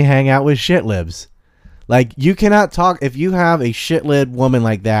get when you hang out with shitlibs. Like, you cannot talk if you have a shitlib woman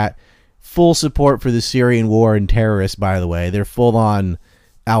like that. Full support for the Syrian war and terrorists, by the way. They're full-on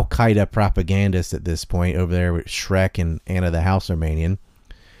Al-Qaeda propagandists at this point over there with Shrek and Anna the House Armenian.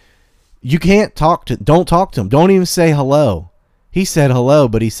 You can't don't talk to him. Don't even say hello. He said hello,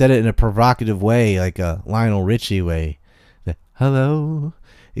 but he said it in a provocative way, like a Lionel Richie way. Hello?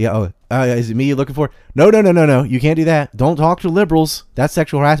 Yeah, is it me you're looking for? No. You can't do that. Don't talk to liberals. That's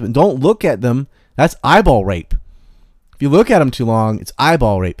sexual harassment. Don't look at them. That's eyeball rape. If you look at them too long, it's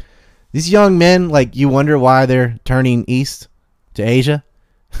eyeball rape. These young men, like, you wonder why they're turning east to Asia?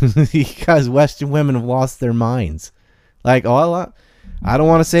 Because Western women have lost their minds. Like, I don't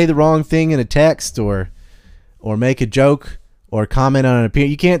want to say the wrong thing in a text or make a joke or comment on an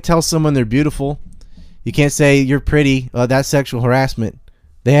opinion. You can't tell someone they're beautiful. You can't say you're pretty. That's sexual harassment.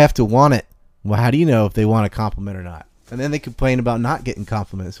 They have to want it. Well, how do you know if they want a compliment or not? And then they complain about not getting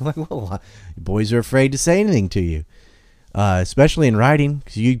compliments. I'm like, well, boys are afraid to say anything to you. Especially in writing,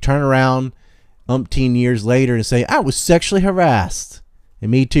 because you turn around umpteen years later and say, I was sexually harassed.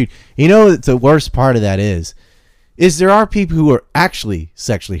 And me too. You know what the worst part of that is there are people who are actually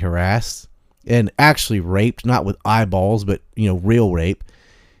sexually harassed and actually raped, not with eyeballs, but, real rape.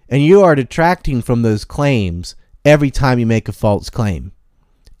 And you are detracting from those claims every time you make a false claim.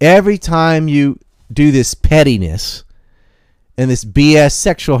 Every time you do this pettiness and this BS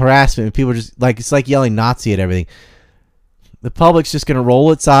sexual harassment, and people are just like, it's like yelling Nazi at everything. The public's just going to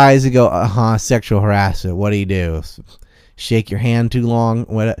roll its eyes and go, sexual harassment. What do you do? Shake your hand too long?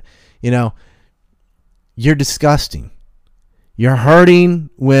 What? You're disgusting. You're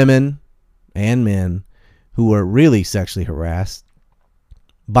hurting women and men who are really sexually harassed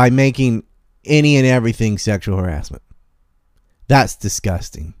by making any and everything sexual harassment. That's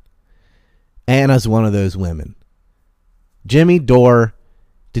disgusting. Anna's one of those women. Jimmy Dore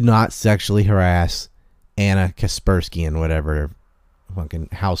did not sexually harass Anna Kaspersky, whatever, fucking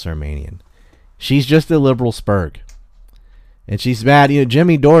House Armenian. She's just a liberal spurg. And she's mad.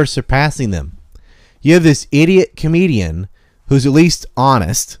 Jimmy Dore is surpassing them. You have this idiot comedian who's at least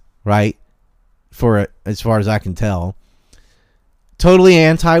honest, right? As far as I can tell. Totally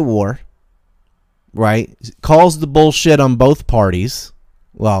anti-war, right? Calls the bullshit on both parties.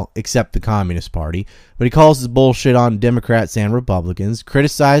 Well, except the Communist Party. But he calls the bullshit on Democrats and Republicans.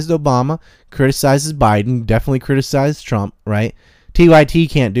 Criticized Obama. Criticizes Biden. Definitely criticized Trump, right? TYT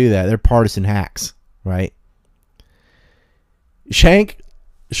can't do that. They're partisan hacks, right?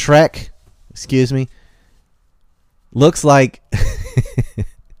 Shrek, excuse me, looks like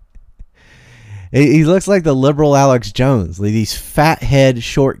he looks like the liberal Alex Jones. Like these fat head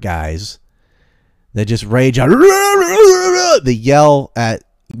short guys that just rage out. They yell at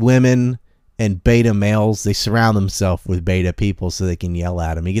women and beta males. They surround themselves with beta people so they can yell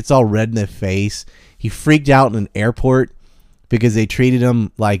at him. He gets all red in the face. He freaked out in an airport because they treated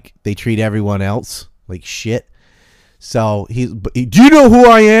him like they treat everyone else, like shit. So do you know who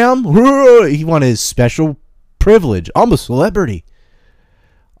I am? He wanted his special privilege. I'm a celebrity.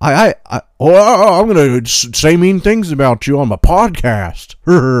 I'm gonna say mean things about you on my podcast.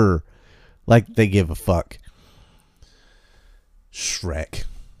 Like they give a fuck. Shrek.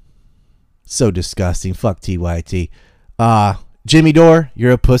 So disgusting. Fuck TYT. Jimmy Dore,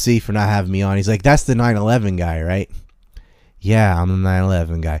 you're a pussy for not having me on. He's like, that's the 9/11 guy, right? Yeah, I'm the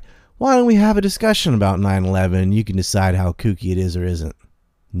 9/11 guy. Why don't we have a discussion about 9/11? You can decide how kooky it is or isn't.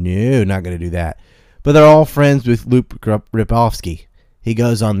 No, not going to do that. But they're all friends with Luke Ripofsky. He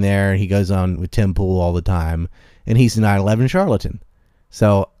goes on there. He goes on with Tim Pool all the time. And he's the 9/11 charlatan.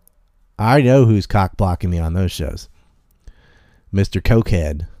 So I know who's cock blocking me on those shows. Mr.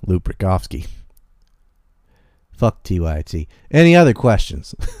 Cokehead, Luke Ripofsky. Fuck TYT. Any other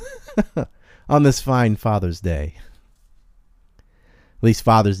questions on this fine Father's Day? At least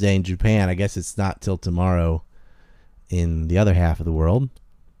Father's Day in Japan. I guess it's not till tomorrow in the other half of the world.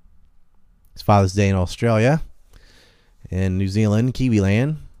 It's Father's Day in Australia and New Zealand, Kiwi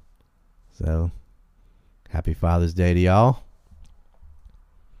land. So, happy Father's Day to y'all.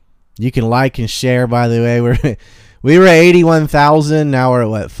 You can like and share, by the way. We were at 81,000. Now we're at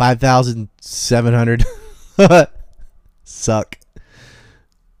what? 5,700. Suck.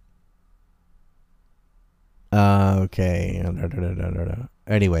 Okay.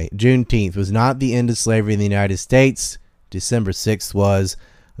 Anyway, Juneteenth was not the end of slavery in the United States. December 6th was.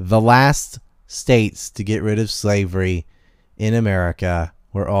 The last states to get rid of slavery in America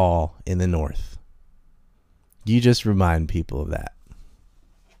were all in the North. You just remind people of that.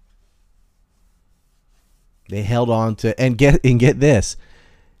 They held on to, and get this,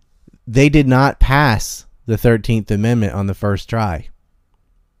 they did not pass the 13th Amendment on the first try.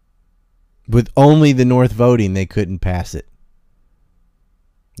 With only the North voting, they couldn't pass it.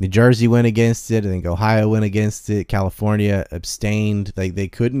 New Jersey went against it. I think Ohio went against it. California abstained. They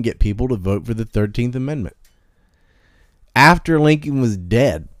couldn't get people to vote for the 13th Amendment. After Lincoln was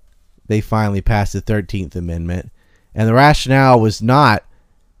dead, they finally passed the 13th Amendment. And the rationale was not,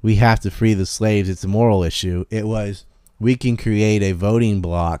 we have to free the slaves, it's a moral issue. It was, we can create a voting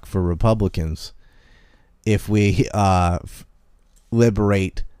bloc for Republicans if we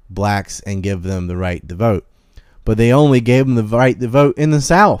liberate blacks and give them the right to vote. But they only gave them the right to vote in the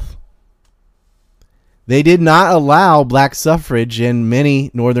South. They did not allow black suffrage in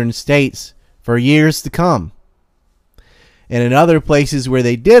many northern states for years to come. And in other places where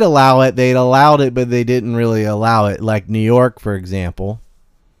they did allow it, they'd allowed it, but they didn't really allow it. Like New York, for example.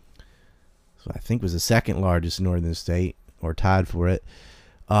 So I think it was the second largest northern state, or tied for it.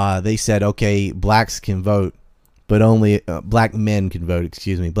 They said, okay, blacks can vote, but only black men can vote,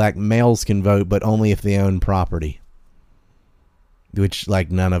 excuse me. Black males can vote, but only if they own property. Which, like,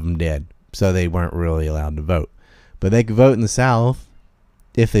 none of them did. So they weren't really allowed to vote. But they could vote in the South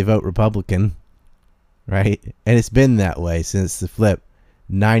if they vote Republican. Right? And it's been that way since the flip.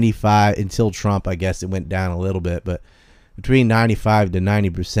 95, until Trump, I guess it went down a little bit. But between 95 to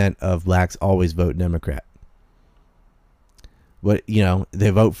 90% of blacks always vote Democrat. But, you know, they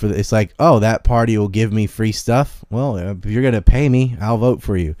vote for, it's like, oh, that party will give me free stuff. Well, if you're going to pay me, I'll vote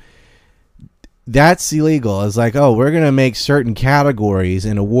for you. That's illegal. It's like, oh, we're going to make certain categories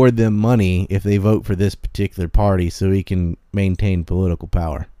and award them money if they vote for this particular party so we can maintain political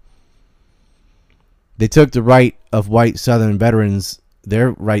power. They took the right of white Southern veterans,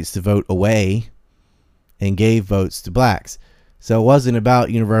 their rights to vote, away and gave votes to blacks. So it wasn't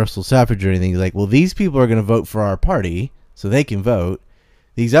about universal suffrage or anything. It's like, well, these people are going to vote for our party so they can vote.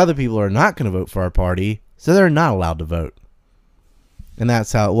 These other people are not going to vote for our party, so they're not allowed to vote. And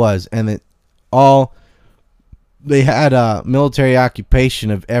that's how it was. And it all they had a military occupation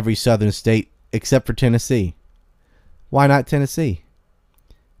of every southern state except for Tennessee. Why not Tennessee?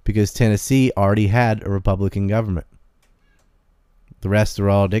 Because Tennessee already had a Republican government. The rest are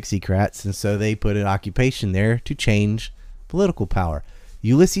all Dixiecrats, and so they put an occupation there to change political power.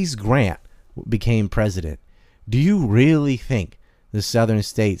 Ulysses Grant became president. Do you really think the southern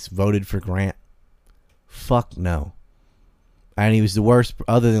states voted for Grant? Fuck no. And he was the worst,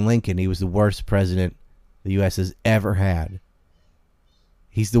 other than Lincoln, he was the worst president the U.S. has ever had.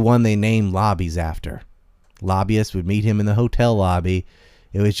 He's the one they named lobbies after. Lobbyists would meet him in the hotel lobby.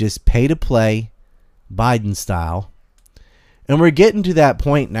 It was just pay to play, Biden style. And we're getting to that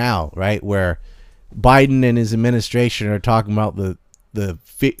point now, right, where Biden and his administration are talking about the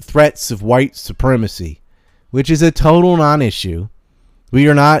threats of white supremacy, which is a total non-issue. We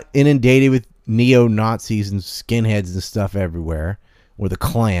are not inundated with neo-Nazis and skinheads and stuff everywhere, or the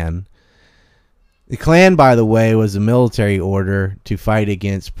Klan. The Klan, by the way, was a military order to fight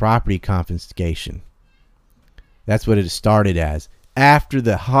against property confiscation. That's what it started as. After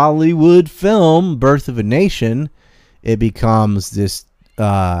the Hollywood film Birth of a Nation, it becomes this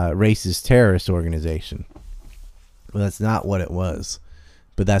racist terrorist organization. Well, that's not what it was,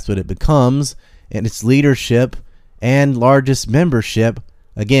 but that's what it becomes. And its leadership and largest membership,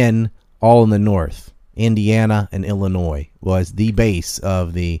 again, all in the North. Indiana and Illinois was the base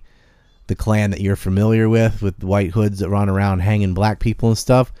of the Klan that you're familiar with the white hoods that run around hanging black people and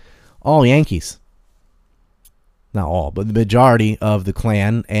stuff. All Yankees. Not all, but the majority of the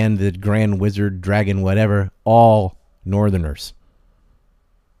Klan and the Grand Wizard, Dragon, whatever, all Northerners.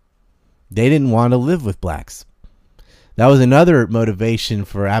 They didn't want to live with blacks. That was another motivation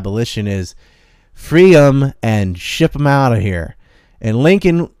for abolition, is free them and ship them out of here. And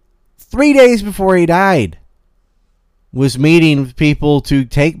Lincoln, 3 days before he died, was meeting with people to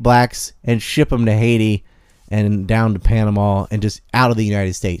take blacks and ship them to Haiti and down to Panama and just out of the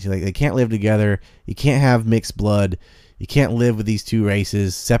United States. Like, they can't live together. You can't have mixed blood. You can't live with these two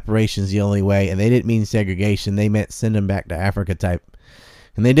races. Separation's the only way. And they didn't mean segregation. They meant send them back to Africa type.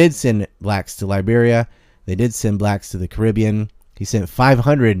 And they did send blacks to Liberia. They did send blacks to the Caribbean. He sent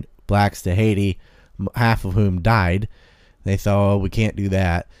 500 blacks to Haiti, half of whom died. They thought, oh, we can't do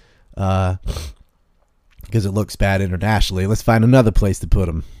that because it looks bad internationally. Let's find another place to put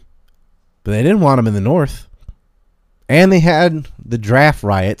them. But they didn't want them in the North. And they had the draft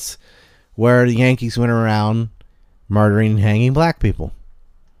riots where the Yankees went around murdering and hanging black people.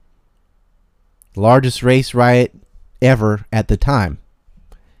 The largest race riot ever at the time.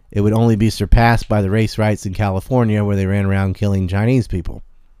 It would only be surpassed by the race riots in California where they ran around killing Chinese people.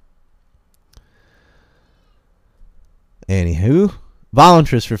 Anywho,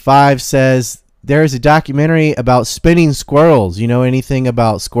 Voluntress for 5 says there is a documentary about spinning squirrels. You know anything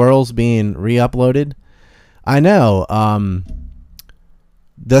about squirrels being re-uploaded? I know.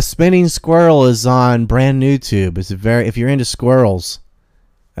 The Spinning Squirrel is on brand new tube. It's if you're into squirrels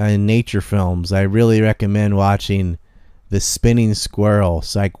and nature films, I really recommend watching The Spinning Squirrel: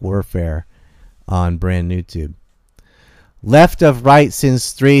 Psych Warfare on brand new tube. Left of Right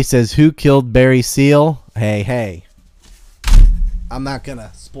Since 3 says, who killed Barry Seal? Hey. I'm not going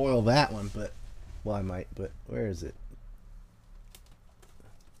to spoil that one, but, well, I might, but where is it?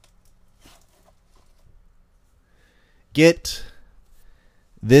 Get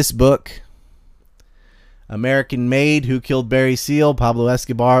this book, American Made, Who Killed Barry Seal, Pablo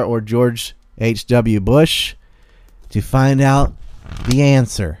Escobar, or George H.W. Bush, to find out the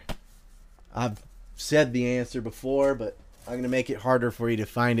answer. I've said the answer before, but I'm going to make it harder for you to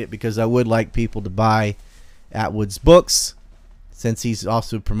find it because I would like people to buy Atwood's books, since he's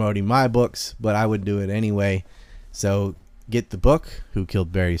also promoting my books, but I would do it anyway. So get the book, Who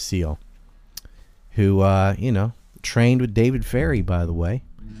Killed Barry Seal, who, trained with David Ferrie, by the way.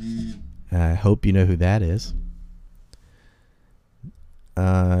 I hope you know who that is.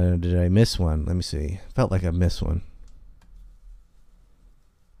 Did I miss one? Let me see. Felt like I missed one.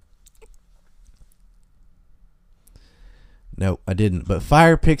 Nope, I didn't. But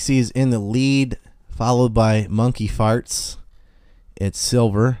Fire Pixie is in the lead, followed by Monkey Farts. It's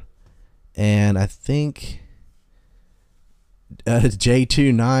silver. And I think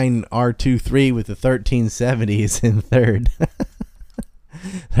J29R23 with the 1370 is in third.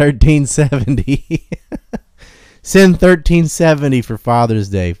 1370. Send 1370 for Father's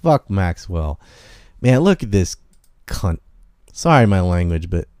Day. Fuck Maxwell. Man, look at this cunt. Sorry my language,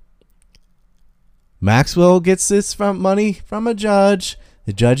 but Maxwell gets this money from a judge.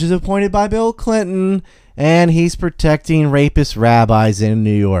 The judge is appointed by Bill Clinton, and he's protecting rapist rabbis in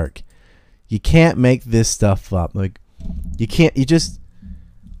New York. You can't make this stuff up. Like, you can't. You just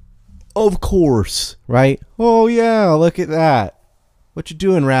Of course, right? Oh yeah, look at that. What you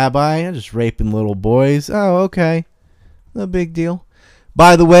doing, Rabbi? I'm just raping little boys. Oh, okay. No big deal.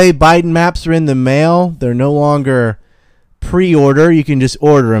 By the way, Biden maps are in the mail. They're no longer pre-order. You can just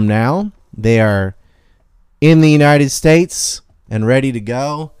order them now. They are in the United States and ready to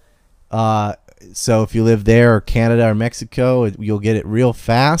go. So if you live there or Canada or Mexico, you'll get it real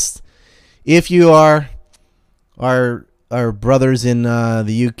fast. If you are our brothers in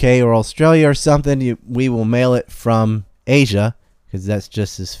the UK or Australia or something, we will mail it from Asia because that's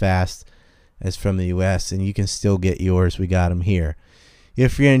just as fast as from the US, and you can still get yours. We got them here.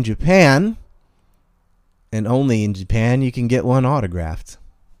 If you're in Japan, and only in Japan, you can get one autographed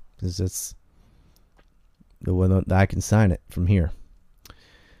because that's the one that I can sign it from here.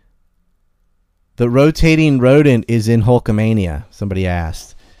 The rotating rodent is in Hulkamania, somebody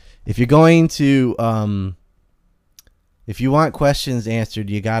asked. If you're going to, if you want questions answered,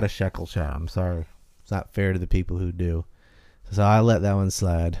 you got to shekel chat. I'm sorry. It's not fair to the people who do. So I let that one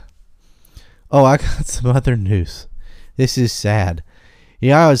slide. Oh, I got some other news. This is sad.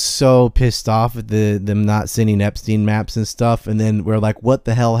 Yeah, I was so pissed off at them not sending Epstein maps and stuff. And then we're like, what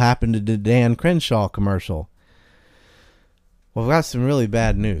the hell happened to the Dan Crenshaw commercial? Well, we've got some really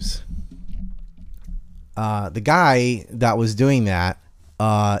bad news. The guy that was doing that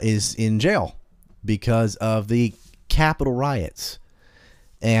is in jail because of the Capitol riots.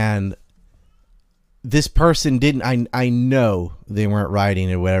 And this person didn't, I know they weren't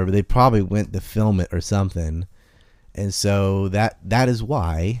writing or whatever. They probably went to film it or something. And so that is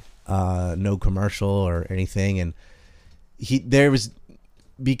why no commercial or anything. And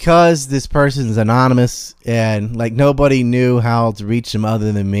because this person's anonymous and like nobody knew how to reach him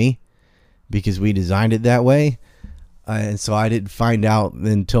other than me because we designed it that way. And so I didn't find out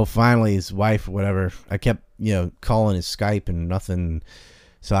until finally his wife or whatever. I kept, calling his Skype and nothing.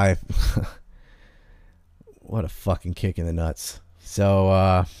 So what a fucking kick in the nuts. So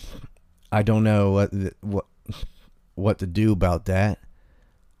I don't know what to do about that.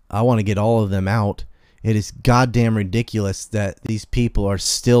 I want to get all of them out. It is goddamn ridiculous that these people are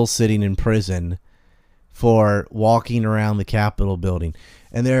still sitting in prison for walking around the Capitol building.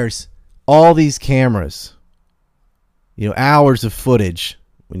 And there's all these cameras, hours of footage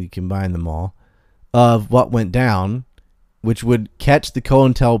when you combine them all of what went down, which would catch the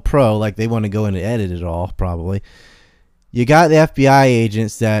COINTELPRO, like they want to go in and edit it all probably. You got the FBI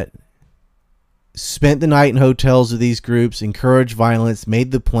agents that spent the night in hotels with these groups, encouraged violence,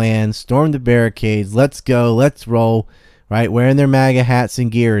 made the plan, stormed the barricades, let's go, let's roll, right? Wearing their MAGA hats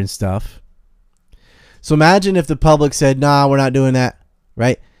and gear and stuff. So imagine if the public said, nah, we're not doing that,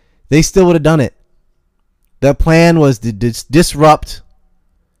 right? They still would have done it. The plan was to disrupt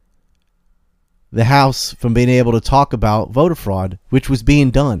the House from being able to talk about voter fraud, which was being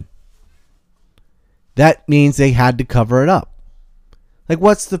done. That means they had to cover it up. Like,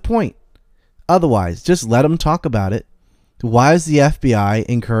 what's the point? Otherwise, just let them talk about it. Why is the FBI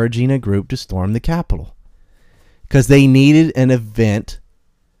encouraging a group to storm the Capitol? Because they needed an event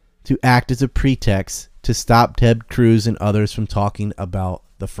to act as a pretext to stop Ted Cruz and others from talking about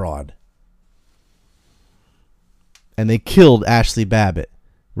the fraud. And they killed Ashley Babbitt.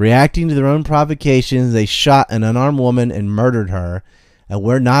 Reacting to their own provocations, they shot an unarmed woman and murdered her, and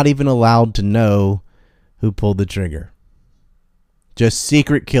we're not even allowed to know who pulled the trigger. Just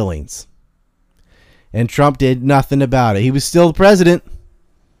secret killings. And Trump did nothing about it. He was still the president.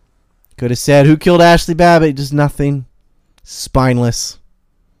 Could have said, who killed Ashley Babbitt? Just nothing. Spineless.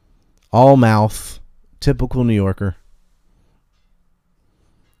 All mouth. Typical New Yorker.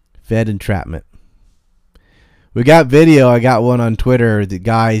 Fed entrapment. We got video. I got one on Twitter. The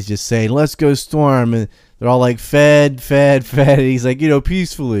guy's just saying, let's go storm. And they're all like, fed. And he's like,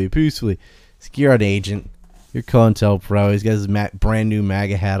 peacefully. You're an agent. You're COINTELPRO. He's got his brand new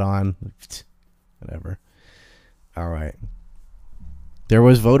MAGA hat on. Whatever. All right. There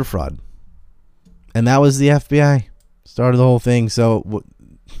was voter fraud. And that was the FBI. Started the whole thing. So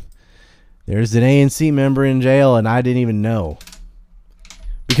there's an ANC member in jail, and I didn't even know.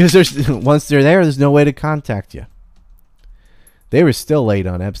 Because once they're there, there's no way to contact you. They were still late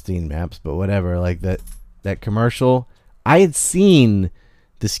on Epstein maps, but whatever. Like that commercial, I had seen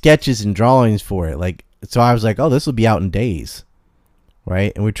the sketches and drawings for it. So I was like, oh, this will be out in days,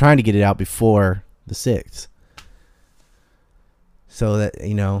 right? And we're trying to get it out before the 6th. So that,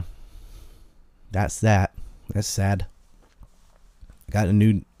 that's that. That's sad. Got a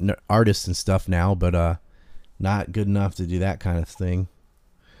new artist and stuff now, but not good enough to do that kind of thing.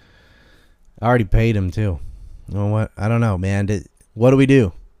 I already paid him too. You know what? I don't know, man. What do we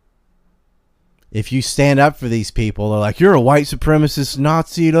do? if you stand up for these people, they're like, you're a white supremacist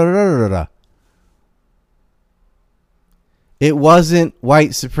Nazi. Da, da, da, da, da. It wasn't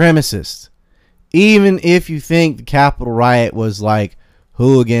white supremacist. Even if you think the Capitol riot was like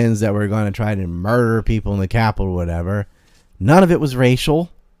hooligans that were going to try to murder people in the Capitol or whatever, none of it was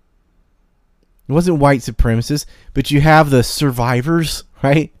racial. It wasn't white supremacists. But you have the survivors,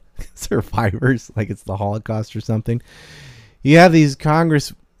 right? Survivors, like it's the Holocaust or something. You have these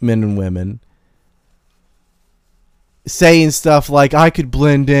congressmen and women saying stuff like, I could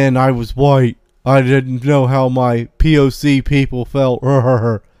blend in, I was white, I didn't know how my POC people felt.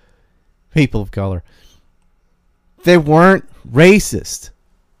 People of color. They weren't racist.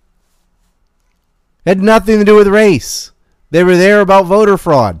 It had nothing to do with race. They were there about voter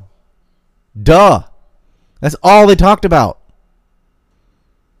fraud. Duh. That's all they talked about.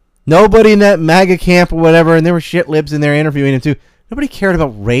 Nobody in that MAGA camp or whatever, and there were shit libs in there interviewing him too. Nobody cared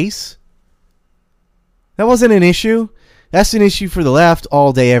about race. That wasn't an issue. That's an issue for the left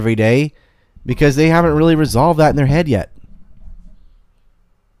all day, every day, because they haven't really resolved that in their head yet.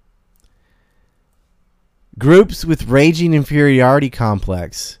 Groups with raging inferiority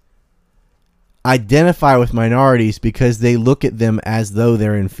complex identify with minorities because they look at them as though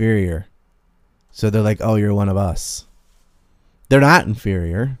they're inferior. So they're like, oh, you're one of us. They're not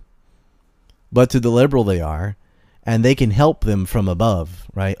inferior, but to the liberal they are, and they can help them from above,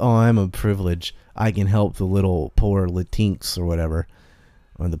 right? Oh, I'm a privilege. I can help the little poor Latinx or whatever,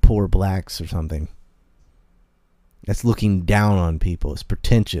 or the poor blacks or something. That's looking down on people. It's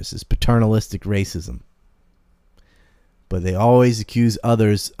pretentious. It's paternalistic racism. But they always accuse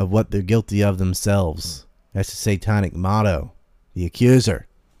others of what they're guilty of themselves. That's the satanic motto. The accuser.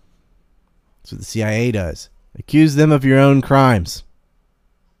 That's what the CIA does. Accuse them of your own crimes.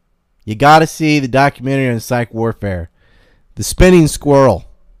 You gotta see the documentary on psych warfare. The Spinning Squirrel.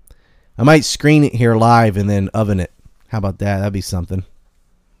 I might screen it here live and then oven it. How about that? That'd be something.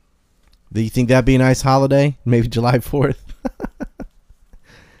 Do you think that'd be a nice holiday? Maybe July 4th?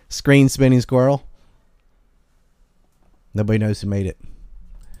 Screen Spinning Squirrel. Nobody knows who made it.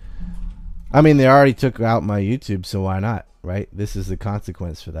 I mean, they already took out my YouTube, so why not, right? This is the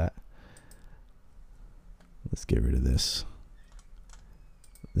consequence for that. Let's get rid of this.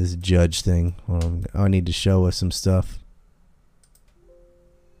 This judge thing. I need to show us some stuff.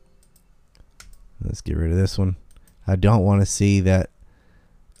 Let's get rid of this one. I don't want to see that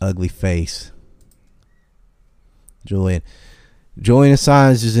ugly face. Julian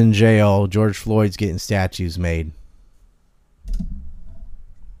Assange is in jail. George Floyd's getting statues made.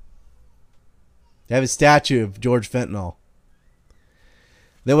 They have a statue of George Fentanyl.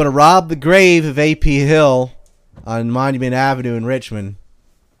 They want to rob the grave of A.P. Hill on Monument Avenue in Richmond.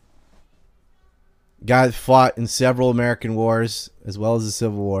 Guy that fought in several American wars as well as the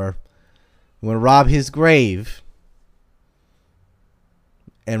Civil War. They want to rob his grave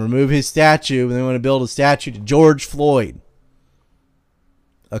and remove his statue, and they want to build a statue to George Floyd,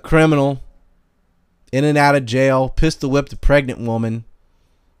 a criminal in and out of jail, pistol whipped a pregnant woman,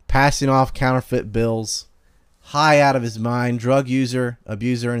 passing off counterfeit bills, high out of his mind, drug user,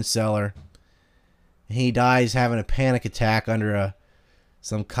 abuser, and seller. He dies having a panic attack under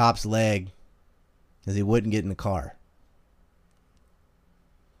some cop's leg because he wouldn't get in the car.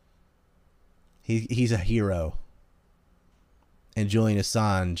 He's a hero. And Julian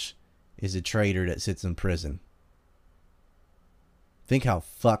Assange is a traitor that sits in prison. Think how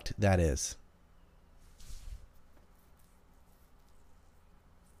fucked that is.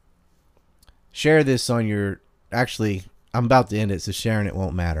 Share this on your... Actually, I'm about to end it, so sharing it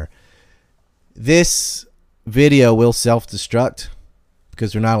won't matter. This video will self-destruct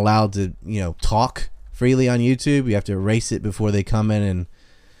because we're not allowed to, talk freely on YouTube. You have to erase it before they come in and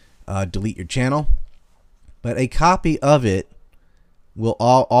delete your channel. But a copy of it will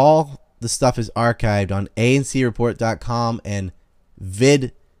all the stuff is archived on ancreport.com and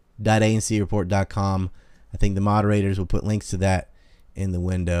vid.ancreport.com. I think the moderators will put links to that in the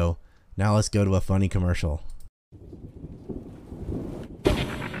window. Now let's go to a funny commercial.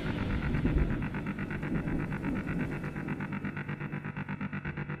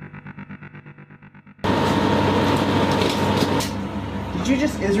 Did you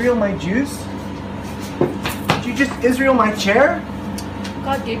just Israel my juice? Did you just Israel my chair?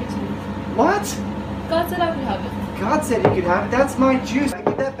 God gave it to me. What? God said I would have it. God said you could have it. That's my juice. I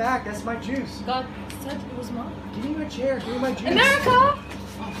get that back. That's my juice. God said it was mine. Give me my chair. Give me my juice. America!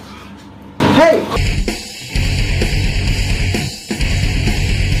 Hey!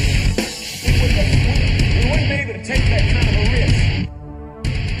 We wouldn't be able to take that kind of a risk. To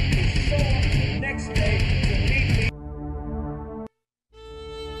show up the next day to meet me.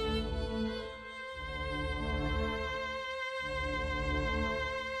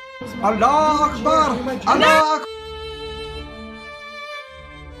 Allah Akbar! Allah Akbar!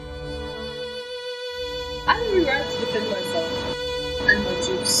 I have every right to defend myself and my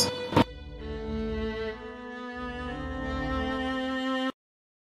juice.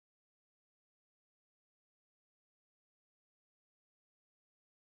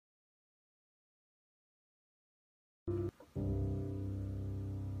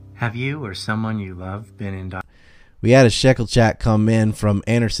 Have you or someone you love been indicted? We had a shekel chat come in from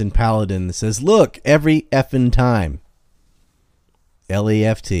Anderson Paladin that says, look, every effing time.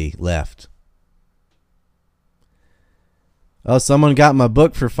 LEFT, left. Oh, someone got my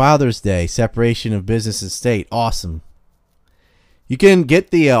book for Father's Day, Separation of Business and State. Awesome. You can get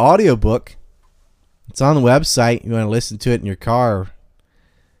the audiobook. It's on the website. You want to listen to it in your car or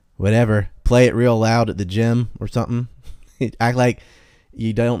whatever. Play it real loud at the gym or something. Act like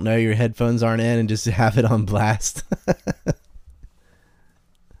you don't know your headphones aren't in and just have it on blast.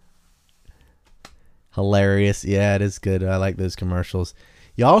 Hilarious. Yeah, it is good. I like those commercials.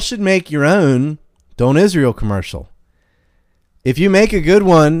 Y'all should make your own Don't Israel commercial. If you make a good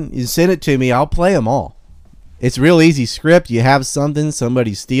one, you send it to me. I'll play them all. It's real easy script. You have something.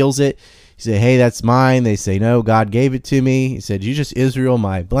 Somebody steals it. You say, hey, that's mine. They say, no, God gave it to me. He said, you just Israel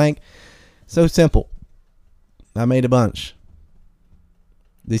my blank. So simple. I made a bunch.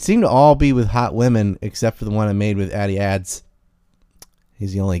 They seem to all be with hot women, except for the one I made with Addy Ads.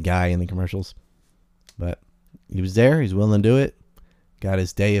 He's the only guy in the commercials. But he was there. He's willing to do it. Got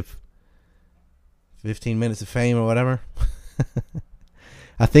his day of 15 minutes of fame or whatever.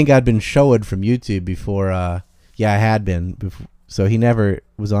 I think I'd been showed from YouTube before. Yeah, I had been. Before, so he never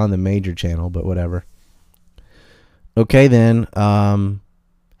was on the major channel, but whatever. Okay, then.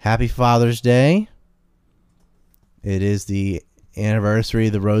 Happy Father's Day. It is the anniversary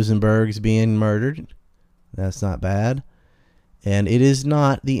of the Rosenbergs being murdered. That's not bad. And it is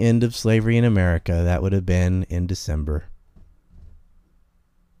not the end of slavery in America. That would have been in December.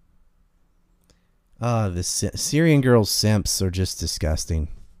 The Syrian girls' simps are just disgusting.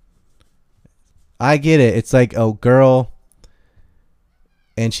 I get it. It's like a girl,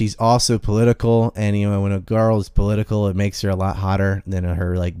 and she's also political. And you know, when a girl is political, it makes her a lot hotter than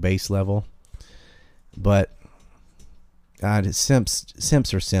her like base level. But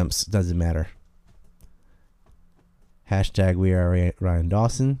simps are simps. Doesn't matter. Hashtag we are Ryan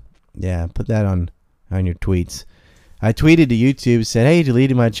Dawson. Yeah, put that on your tweets. I tweeted to YouTube, said, hey,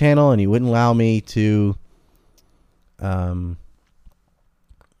 deleted my channel, and he wouldn't allow me to,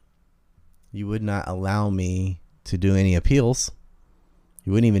 you would not allow me to do any appeals.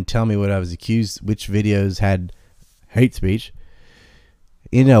 You wouldn't even tell me what I was accused, which videos had hate speech.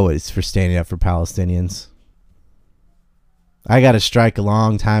 You know it's for standing up for Palestinians. I got a strike a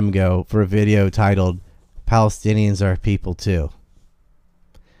long time ago for a video titled, Palestinians are people too.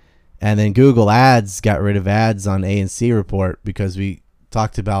 And then Google Ads got rid of ads on ANC Report because we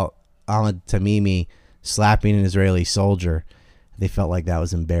talked about Ahmed Tamimi slapping an Israeli soldier. They felt like that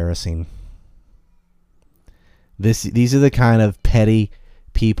was embarrassing. These are the kind of petty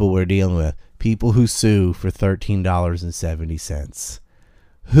people we're dealing with. People who sue for $13.70.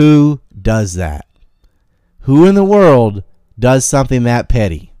 Who does that? Who in the world does something that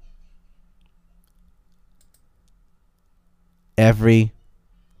petty? Every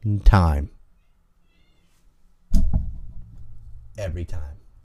time. Every time.